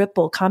this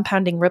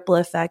compounding ripple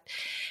effect.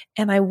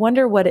 And I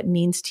wonder what it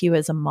means to you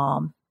as a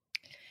mom.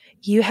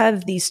 You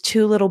have these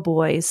two little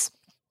boys,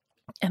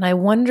 and I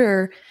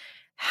wonder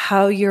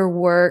how your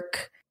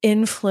work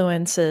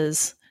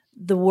influences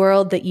the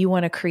world that you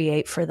want to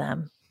create for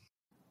them.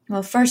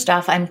 Well, first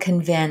off, I'm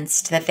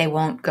convinced that they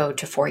won't go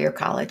to four-year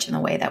college in the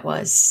way that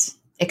was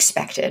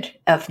expected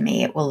of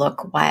me. It will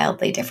look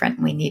wildly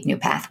different. We need new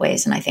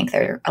pathways. And I think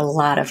there are a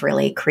lot of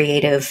really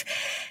creative,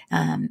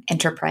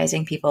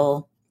 enterprising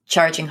people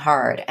charging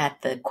hard at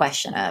the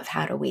question of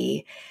how do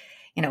we,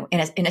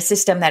 in a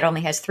system that only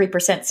has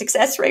 3%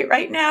 success rate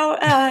right now,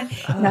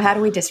 how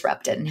do we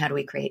disrupt it and how do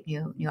we create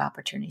new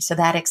opportunities? So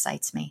that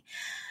excites me.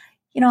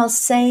 I'll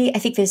say, I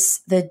think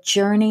the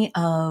journey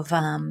of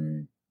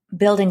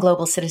building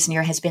Global Citizen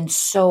Year has been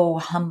so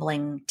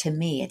humbling to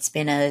me. It's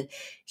been a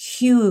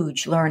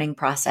huge learning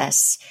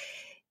process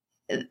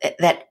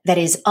that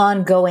is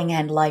ongoing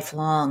and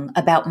lifelong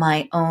about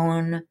my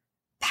own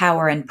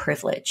power and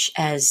privilege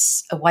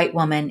as a white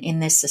woman in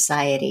this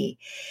society.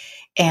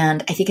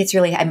 And I think it's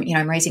really,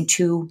 I'm raising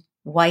two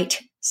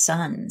white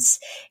sons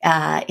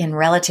in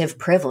relative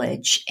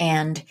privilege,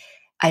 and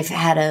I've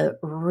had a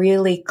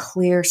really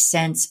clear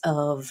sense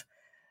of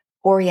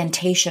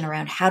orientation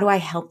around how do I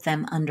help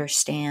them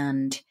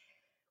understand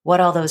what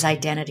all those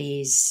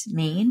identities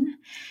mean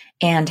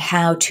and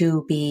how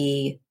to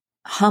be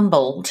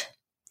humbled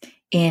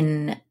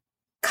in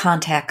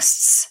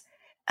contexts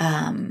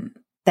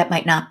that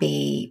might not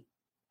be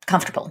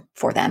comfortable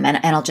for them.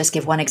 And I'll just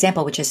give one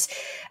example, which is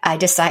I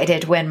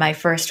decided when my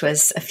first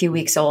was a few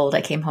weeks old,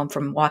 I came home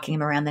from walking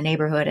him around the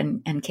neighborhood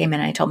and came in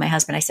and I told my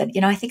husband, I said,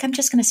 I think I'm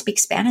just going to speak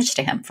Spanish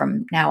to him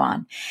from now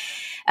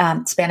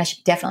on.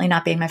 Spanish definitely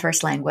not being my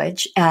first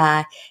language.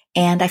 And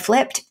I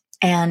flipped.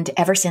 And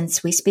ever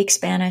since, we speak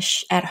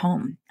Spanish at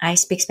home. I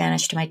speak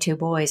Spanish to my two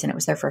boys, and it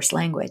was their first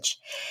language.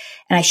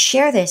 And I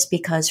share this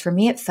because for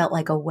me, it felt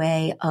like a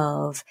way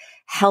of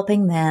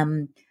helping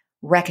them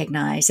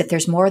recognize that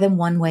there's more than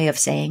one way of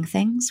saying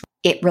things.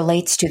 It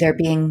relates to there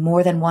being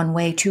more than one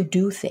way to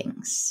do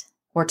things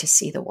or to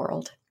see the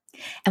world.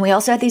 And we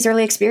also had these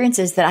early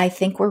experiences that I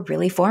think were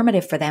really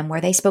formative for them,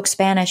 where they spoke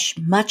Spanish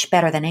much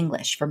better than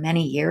English for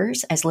many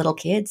years as little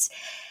kids.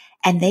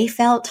 And they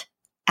felt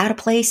out of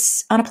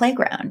place on a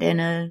playground in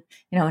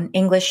an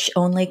English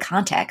only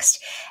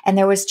context. And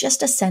there was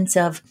just a sense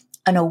of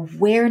an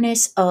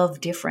awareness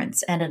of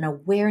difference and an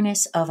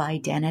awareness of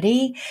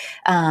identity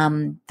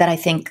that I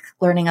think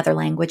learning other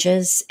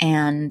languages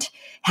and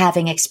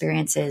having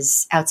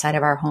experiences outside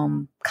of our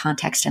home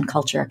context and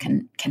culture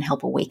can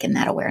help awaken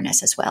that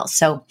awareness as well.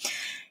 So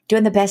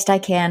doing the best I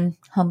can,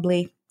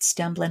 humbly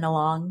stumbling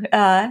along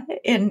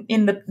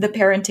in the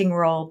parenting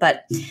role,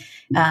 but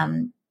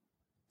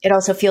it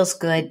also feels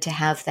good to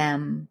have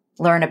them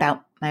learn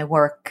about my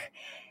work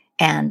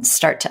and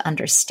start to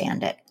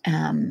understand it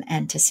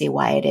and to see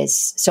why it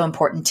is so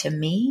important to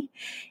me.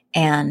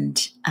 And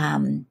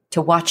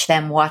to watch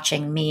them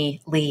watching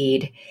me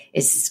lead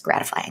is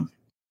gratifying.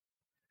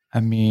 I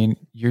mean,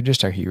 you're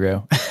just our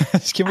hero.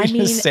 Even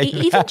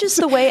just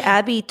the way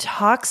Abby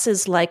talks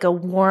is like a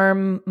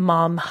warm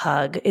mom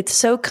hug. It's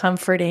so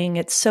comforting.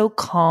 It's so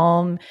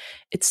calm.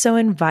 It's so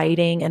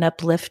inviting and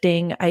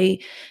uplifting.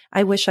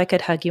 I wish I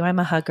could hug you. I'm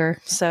a hugger.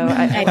 So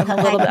I'm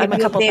a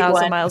couple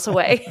thousand miles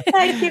away.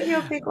 I'd give you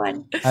a big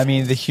one. I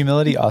mean, the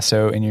humility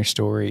also in your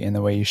story and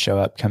the way you show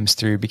up comes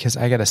through, because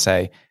I got to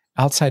say,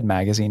 Outside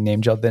Magazine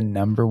named y'all the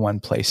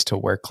 #1 place to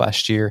work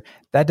last year.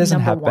 That doesn't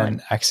happen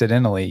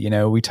accidentally.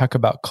 We talk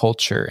about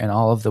culture and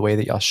all of the way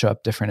that y'all show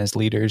up different as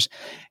leaders.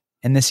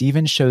 And this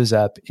even shows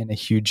up in a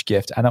huge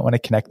gift. I don't want to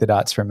connect the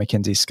dots from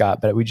Mackenzie Scott,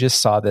 but we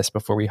just saw this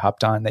before we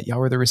hopped on, that y'all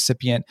were the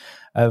recipient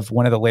of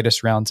one of the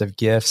latest rounds of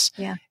gifts.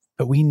 Yeah.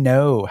 But we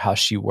know how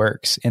she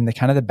works in the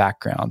kind of the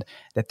background,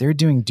 that they're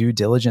doing due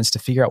diligence to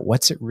figure out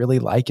what's it really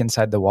like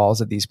inside the walls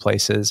of these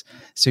places.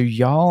 So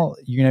y'all,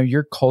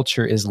 your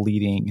culture is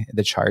leading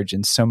the charge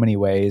in so many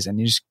ways. And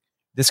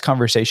this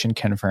conversation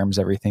confirms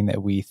everything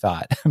that we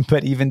thought,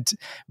 but even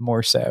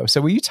more so. So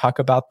will you talk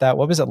about that?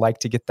 What was it like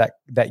to get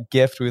that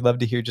gift? We'd love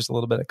to hear just a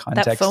little bit of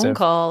context. That phone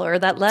call or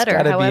that letter,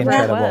 however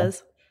it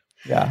was.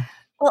 Yeah.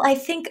 Well, I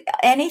think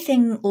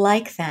anything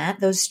like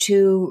that, those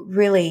two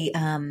really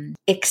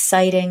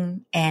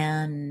exciting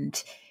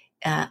and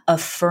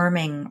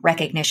affirming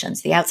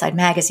recognitions, the Outside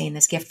Magazine,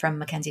 this gift from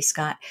Mackenzie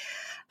Scott,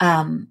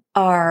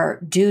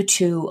 are due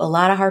to a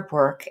lot of hard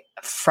work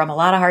from a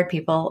lot of hard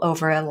people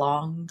over a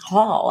long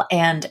haul.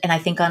 And I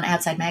think on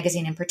Outside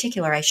Magazine in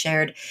particular, I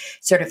shared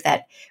sort of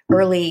that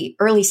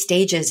early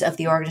stages of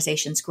the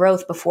organization's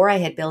growth before I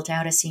had built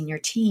out a senior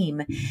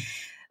team.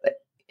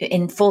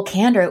 In full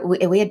candor,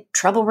 we had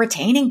trouble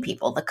retaining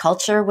people. The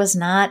culture was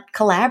not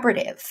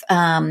collaborative.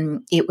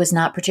 It was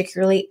not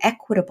particularly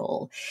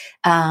equitable.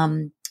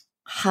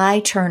 High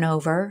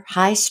turnover,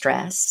 high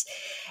stress.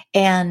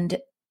 And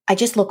I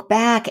just look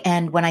back,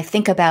 and when I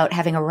think about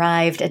having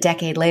arrived a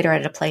decade later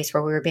at a place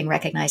where we were being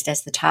recognized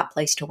as the top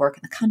place to work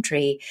in the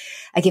country,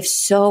 I give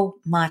so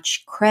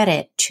much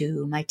credit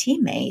to my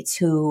teammates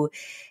who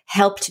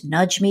helped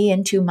nudge me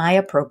into my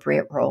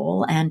appropriate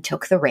role and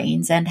took the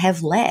reins and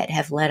have led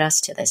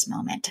us to this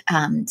moment.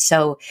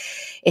 So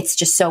it's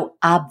just so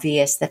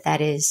obvious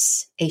that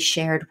is a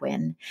shared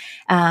win.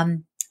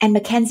 And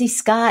Mackenzie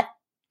Scott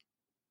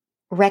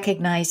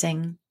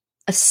recognizing,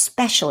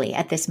 especially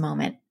at this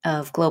moment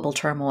of global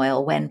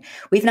turmoil, when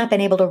we've not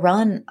been able to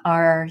run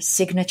our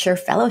signature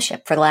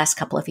fellowship for the last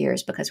couple of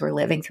years because we're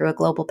living through a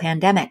global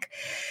pandemic.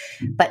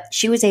 But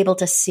she was able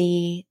to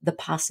see the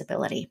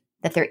possibility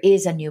that there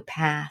is a new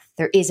path,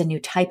 there is a new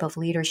type of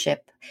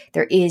leadership,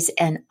 there is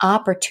an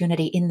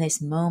opportunity in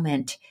this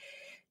moment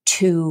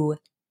to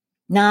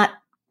not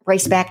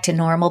race back to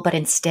normal, but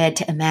instead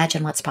to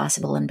imagine what's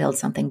possible and build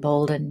something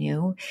bold and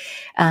new.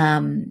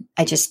 Our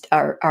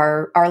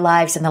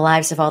lives and the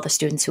lives of all the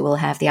students who will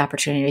have the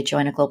opportunity to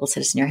join a Global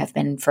Citizeneer have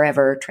been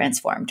forever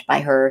transformed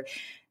by her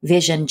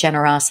vision,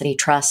 generosity,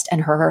 trust,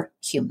 and her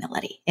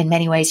humility. In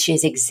many ways, she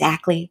is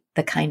exactly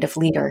the kind of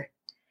leader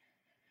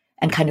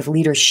and kind of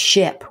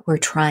leadership we're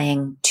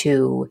trying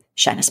to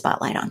shine a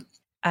spotlight on.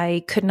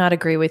 I could not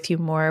agree with you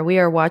more. We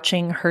are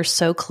watching her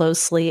so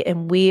closely,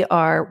 and we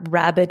are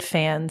rabid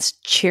fans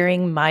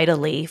cheering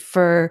mightily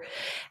for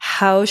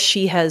how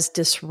she has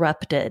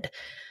disrupted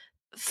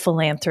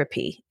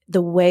philanthropy,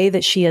 the way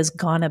that she has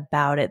gone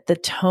about it, the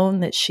tone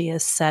that she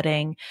is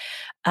setting.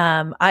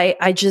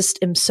 I just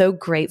am so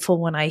grateful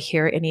when I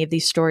hear any of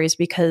these stories,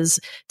 because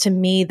to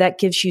me, that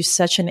gives you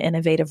such an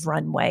innovative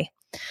runway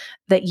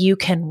that you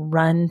can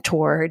run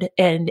toward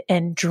and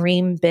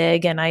dream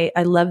big. And I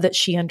love that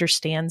she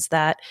understands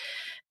that.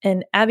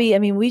 And Abby, I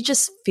mean, we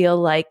just feel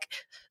like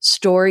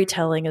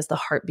storytelling is the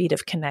heartbeat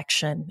of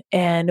connection.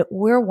 And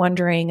we're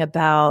wondering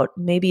about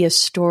maybe a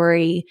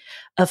story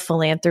of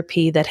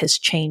philanthropy that has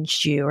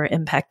changed you or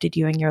impacted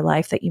you in your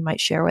life that you might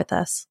share with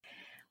us.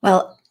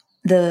 Well,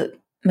 the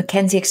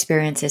Mackenzie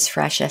experience is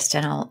freshest,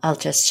 and I'll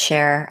just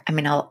share. I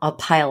mean, I'll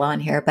pile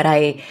on here, but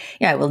I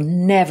will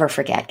never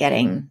forget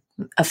getting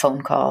a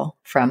phone call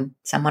from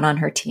someone on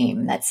her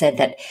team that said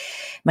that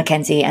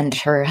Mackenzie and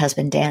her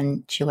husband,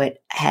 Dan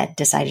Jewett, had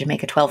decided to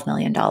make a $12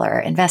 million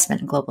investment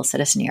in Global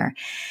Citizeneer.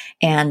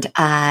 And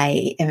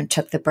it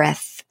took the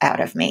breath out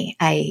of me.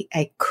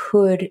 I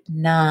could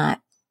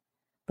not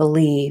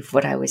believe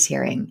what I was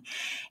hearing.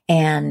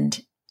 And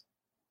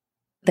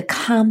the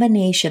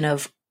combination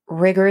of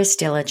rigorous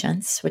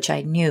diligence, which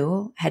I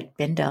knew had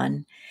been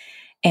done,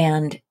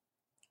 and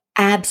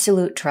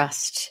absolute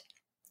trust,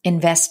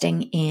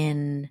 investing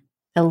in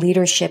a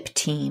leadership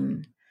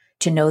team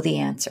to know the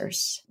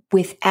answers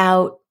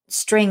without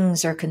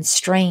strings or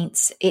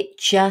constraints. It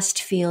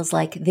just feels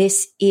like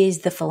this is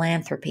the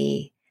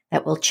philanthropy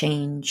that will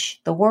change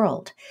the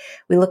world.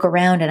 We look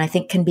around and I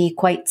think can be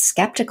quite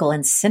skeptical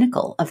and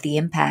cynical of the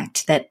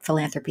impact that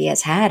philanthropy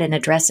has had in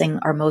addressing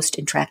our most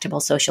intractable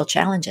social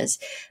challenges.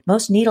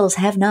 Most needles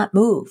have not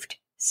moved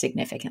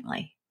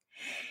significantly.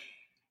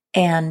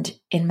 And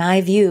in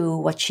my view,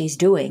 what she's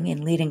doing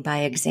in leading by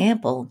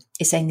example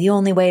is saying the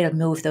only way to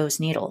move those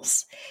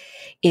needles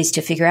is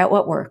to figure out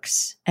what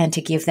works and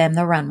to give them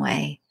the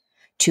runway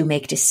to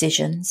make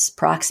decisions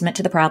proximate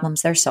to the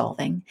problems they're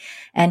solving,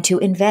 and to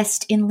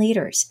invest in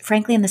leaders,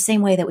 frankly, in the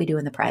same way that we do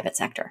in the private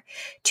sector,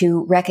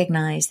 to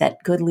recognize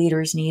that good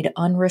leaders need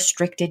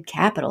unrestricted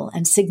capital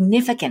and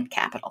significant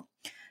capital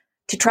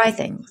to try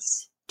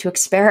things, to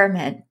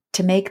experiment,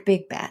 to make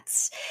big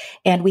bets.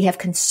 And we have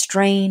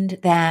constrained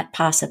that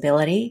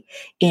possibility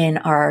in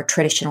our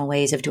traditional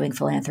ways of doing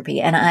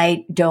philanthropy. And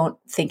I don't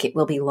think it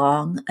will be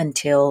long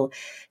until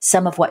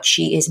some of what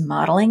she is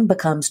modeling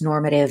becomes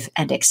normative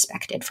and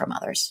expected from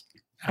others.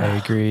 I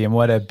agree. And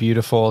what a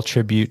beautiful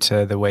tribute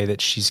to the way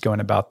that she's going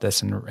about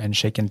this and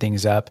shaking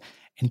things up.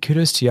 And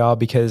kudos to y'all,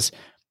 because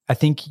I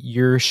think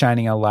you're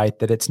shining a light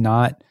that it's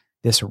not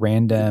this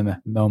random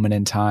moment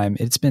in time.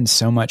 It's been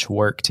so much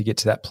work to get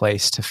to that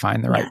place, to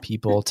find the right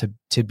people,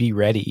 to be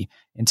ready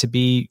and to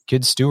be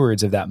good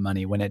stewards of that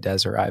money when it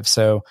does arrive.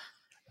 So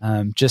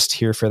just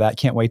here for that.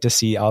 Can't wait to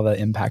see all the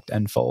impact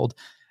unfold.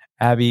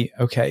 Abby,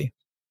 okay,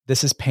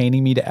 this is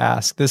paining me to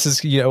ask. This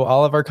is,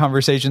 all of our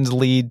conversations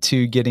lead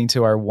to getting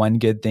to our one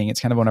good thing. It's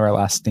kind of one of our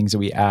last things that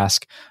we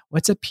ask.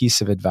 What's a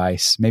piece of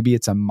advice? Maybe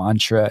it's a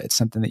mantra. It's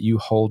something that you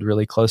hold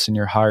really close in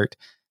your heart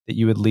that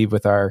you would leave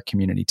with our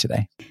community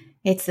today.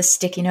 It's the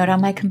sticky note on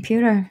my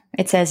computer.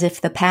 It says, if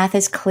the path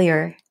is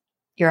clear,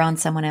 you're on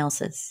someone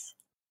else's.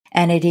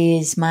 And it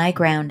is my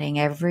grounding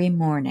every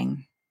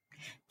morning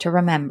to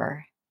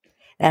remember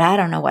that I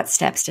don't know what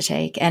steps to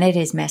take, and it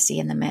is messy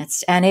in the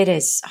midst, and it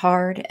is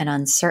hard and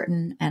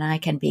uncertain, and I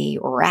can be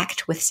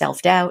racked with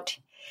self-doubt.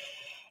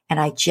 And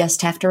I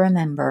just have to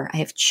remember I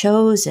have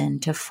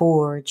chosen to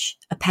forge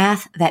a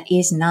path that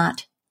is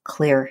not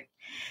clear.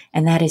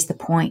 And that is the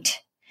point.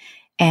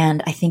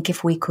 And I think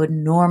if we could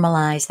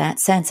normalize that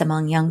sense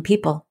among young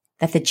people,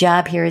 that the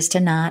job here is to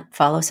not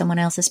follow someone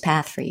else's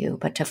path for you,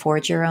 but to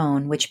forge your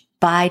own, which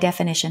by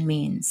definition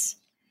means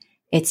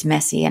it's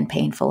messy and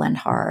painful and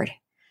hard.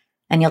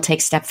 And you'll take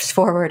steps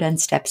forward and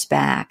steps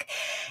back.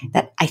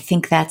 That I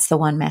think that's the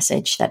one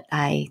message that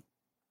I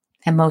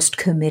am most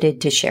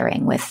committed to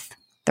sharing with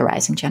the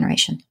rising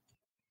generation.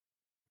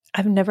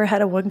 I've never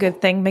had a one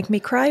good thing make me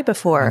cry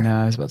before. No,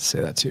 I was about to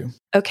say that too.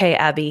 Okay,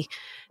 Abby.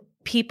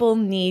 People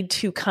need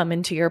to come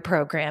into your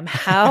program.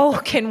 How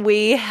can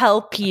we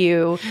help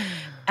you?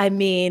 I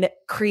mean,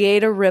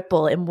 create a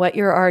ripple in what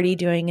you're already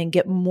doing and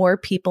get more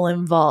people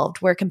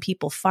involved. Where can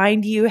people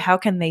find you? How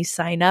can they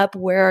sign up?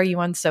 Where are you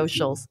on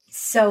socials?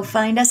 So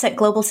find us at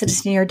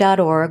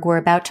globalcitizeneer.org. We're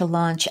about to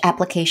launch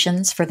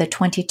applications for the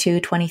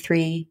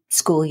 22-23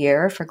 school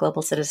year for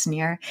Global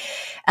Citizeneer.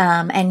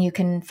 And you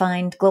can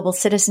find Global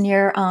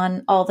Citizeneer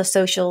on all the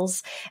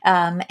socials,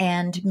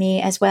 and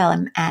me as well.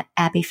 I'm at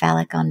Abby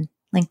Falik on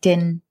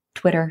LinkedIn,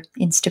 Twitter,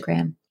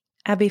 Instagram.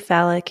 Abby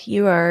Falik,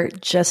 you are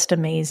just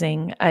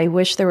amazing. I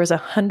wish there was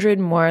 100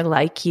 more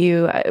like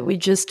you. We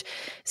just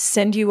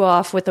send you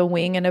off with a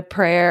wing and a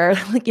prayer,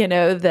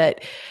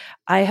 that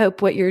I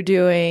hope what you're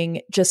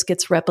doing just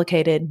gets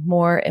replicated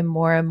more and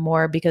more and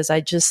more, because I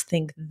just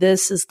think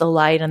this is the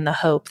light and the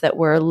hope that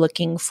we're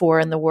looking for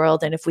in the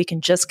world. And if we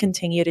can just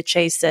continue to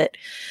chase it,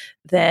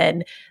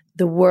 then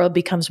the world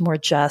becomes more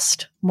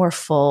just, more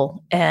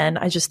full. And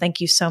I just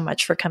thank you so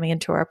much for coming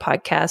into our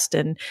podcast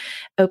and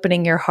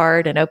opening your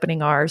heart and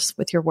opening ours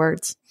with your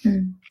words.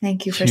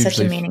 Thank you for such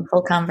a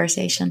meaningful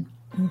conversation.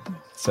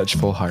 Such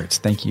full hearts.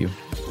 Thank you.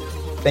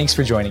 Thanks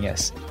for joining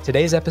us.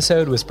 Today's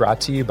episode was brought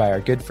to you by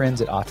our good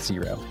friends at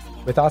Auth0.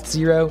 With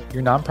Auth0,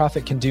 your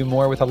nonprofit can do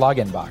more with a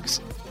login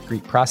box.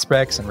 Greet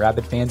prospects and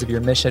rabid fans of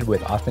your mission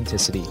with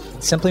authenticity.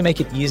 Simply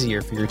make it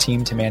easier for your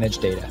team to manage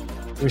data.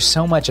 There's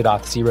so much at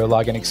Auth0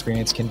 login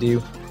experience can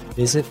do.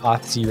 Visit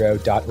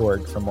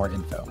auth0.org for more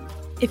info.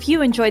 If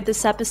you enjoyed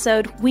this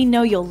episode, we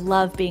know you'll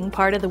love being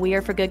part of the We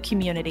Are for Good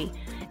community.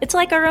 It's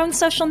like our own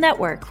social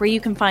network where you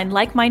can find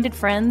like-minded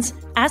friends,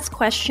 ask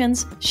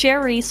questions,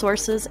 share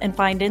resources, and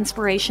find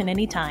inspiration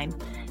anytime.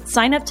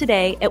 Sign up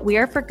today at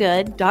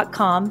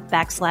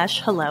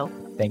weareforgood.com/hello.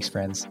 Thanks,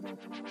 friends.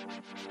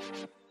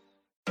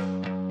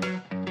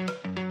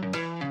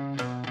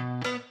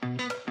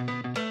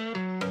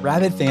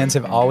 Rabid fans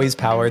have always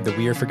powered the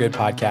We Are for Good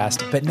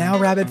podcast, but now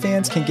Rabid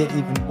fans can get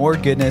even more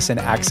goodness and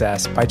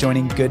access by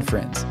joining Good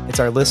Friends. It's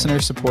our listener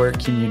support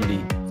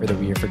community for the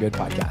We Are for Good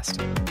podcast.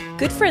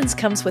 Good Friends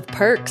comes with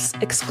perks,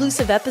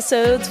 exclusive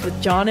episodes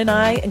with John and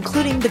I,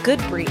 including The Good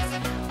Brief,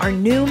 our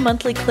new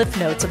monthly cliff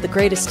notes of the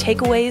greatest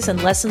takeaways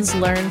and lessons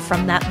learned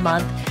from that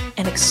month,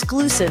 and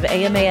exclusive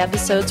AMA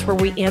episodes where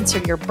we answer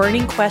your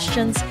burning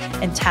questions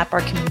and tap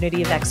our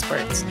community of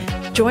experts.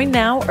 Join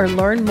now or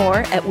learn more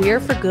at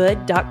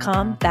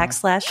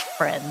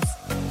weareforgood.com/friends.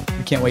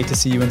 We can't wait to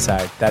see you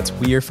inside. That's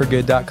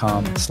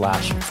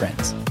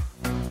weareforgood.com/friends.